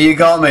 Harry. You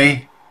got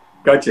me.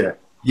 Gotcha.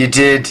 You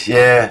did,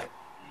 yeah.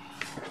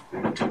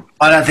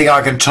 I don't think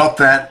I can top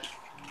that.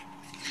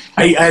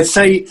 Hey,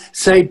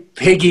 say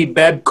Peggy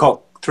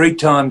Babcock 3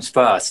 times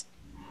fast.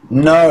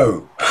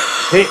 No.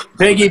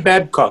 Peggy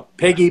Babcock,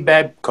 Peggy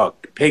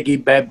Babcock, Peggy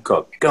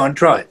Babcock. Go on,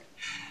 try it.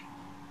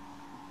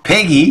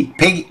 Peggy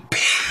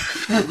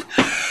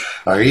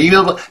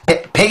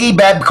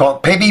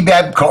Babcock, Peggy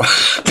Babcock,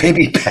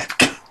 Peggy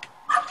Babcock.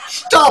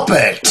 Stop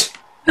it!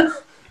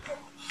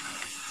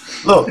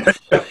 Look,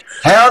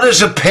 how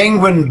does a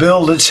penguin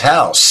build its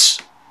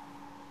house?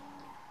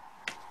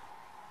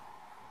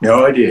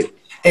 No idea.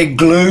 It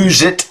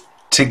glues it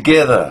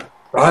together.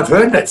 I've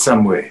heard that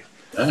somewhere.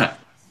 Ah.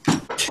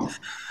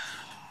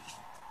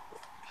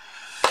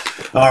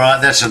 All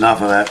right, that's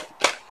enough of that.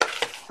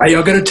 Hey,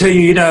 I've got to tell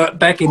you,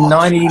 back in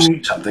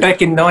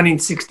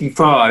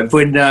 1965,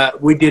 when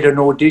we did an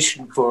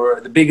audition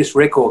for the biggest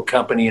record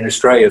company in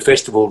Australia,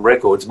 Festival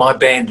Records, my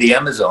band, the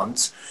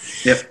Amazons,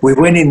 Yep. we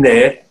went in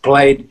there,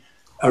 played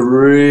a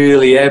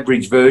really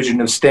average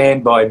version of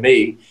Stand By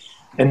Me,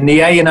 and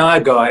the A&R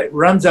guy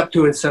runs up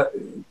to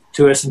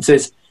us and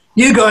says,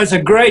 "You guys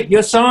are great,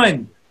 you're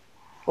signed."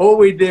 All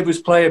we did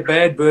was play a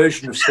bad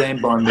version of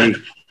Stand By Me.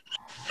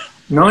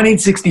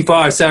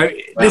 1965. So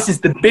this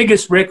is the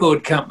biggest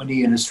record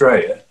company in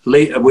Australia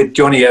with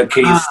Johnny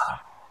O'Keefe.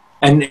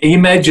 And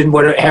imagine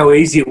how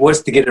easy it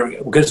was to get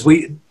it, because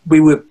we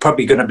were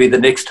probably going to be the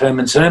next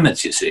Herman's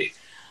Hermits, you see.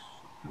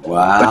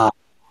 Wow.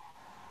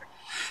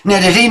 Now,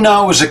 did he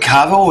know it was a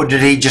cover, or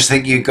did he just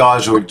think you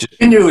guys were just...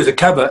 He knew it was a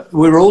cover.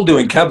 We were all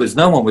doing covers.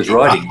 No one was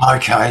writing.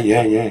 Okay,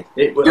 yeah.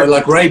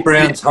 Like Ray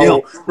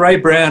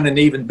Brown and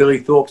even Billy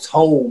Thorpe's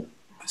whole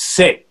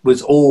set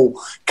was all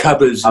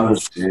covers.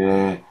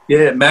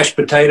 Yeah, Mashed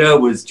Potato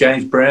was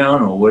James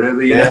Brown or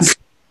whatever. Yeah.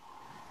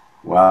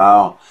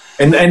 Wow.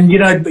 And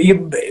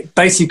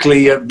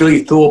basically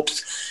Billy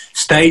Thorpe's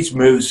stage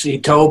moves, he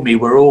told me,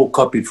 were all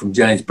copied from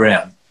James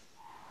Brown.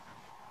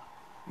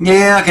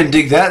 Yeah, I can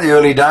dig that, the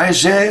early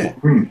days, yeah.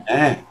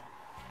 Yeah.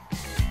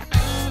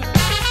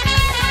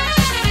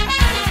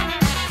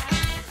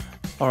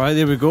 All right,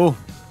 there we go.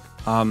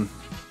 2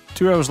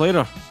 hours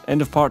later,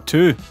 end of part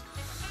 2.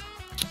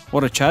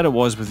 What a chat it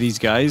was with these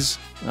guys.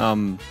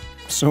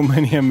 So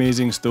many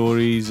amazing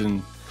stories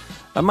and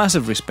a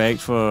massive respect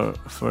for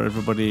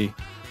everybody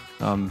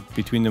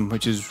between them,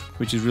 which is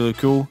really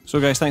cool. So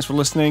guys, thanks for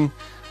listening.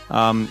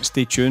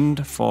 Stay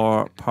tuned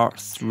for part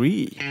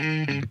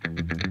 3.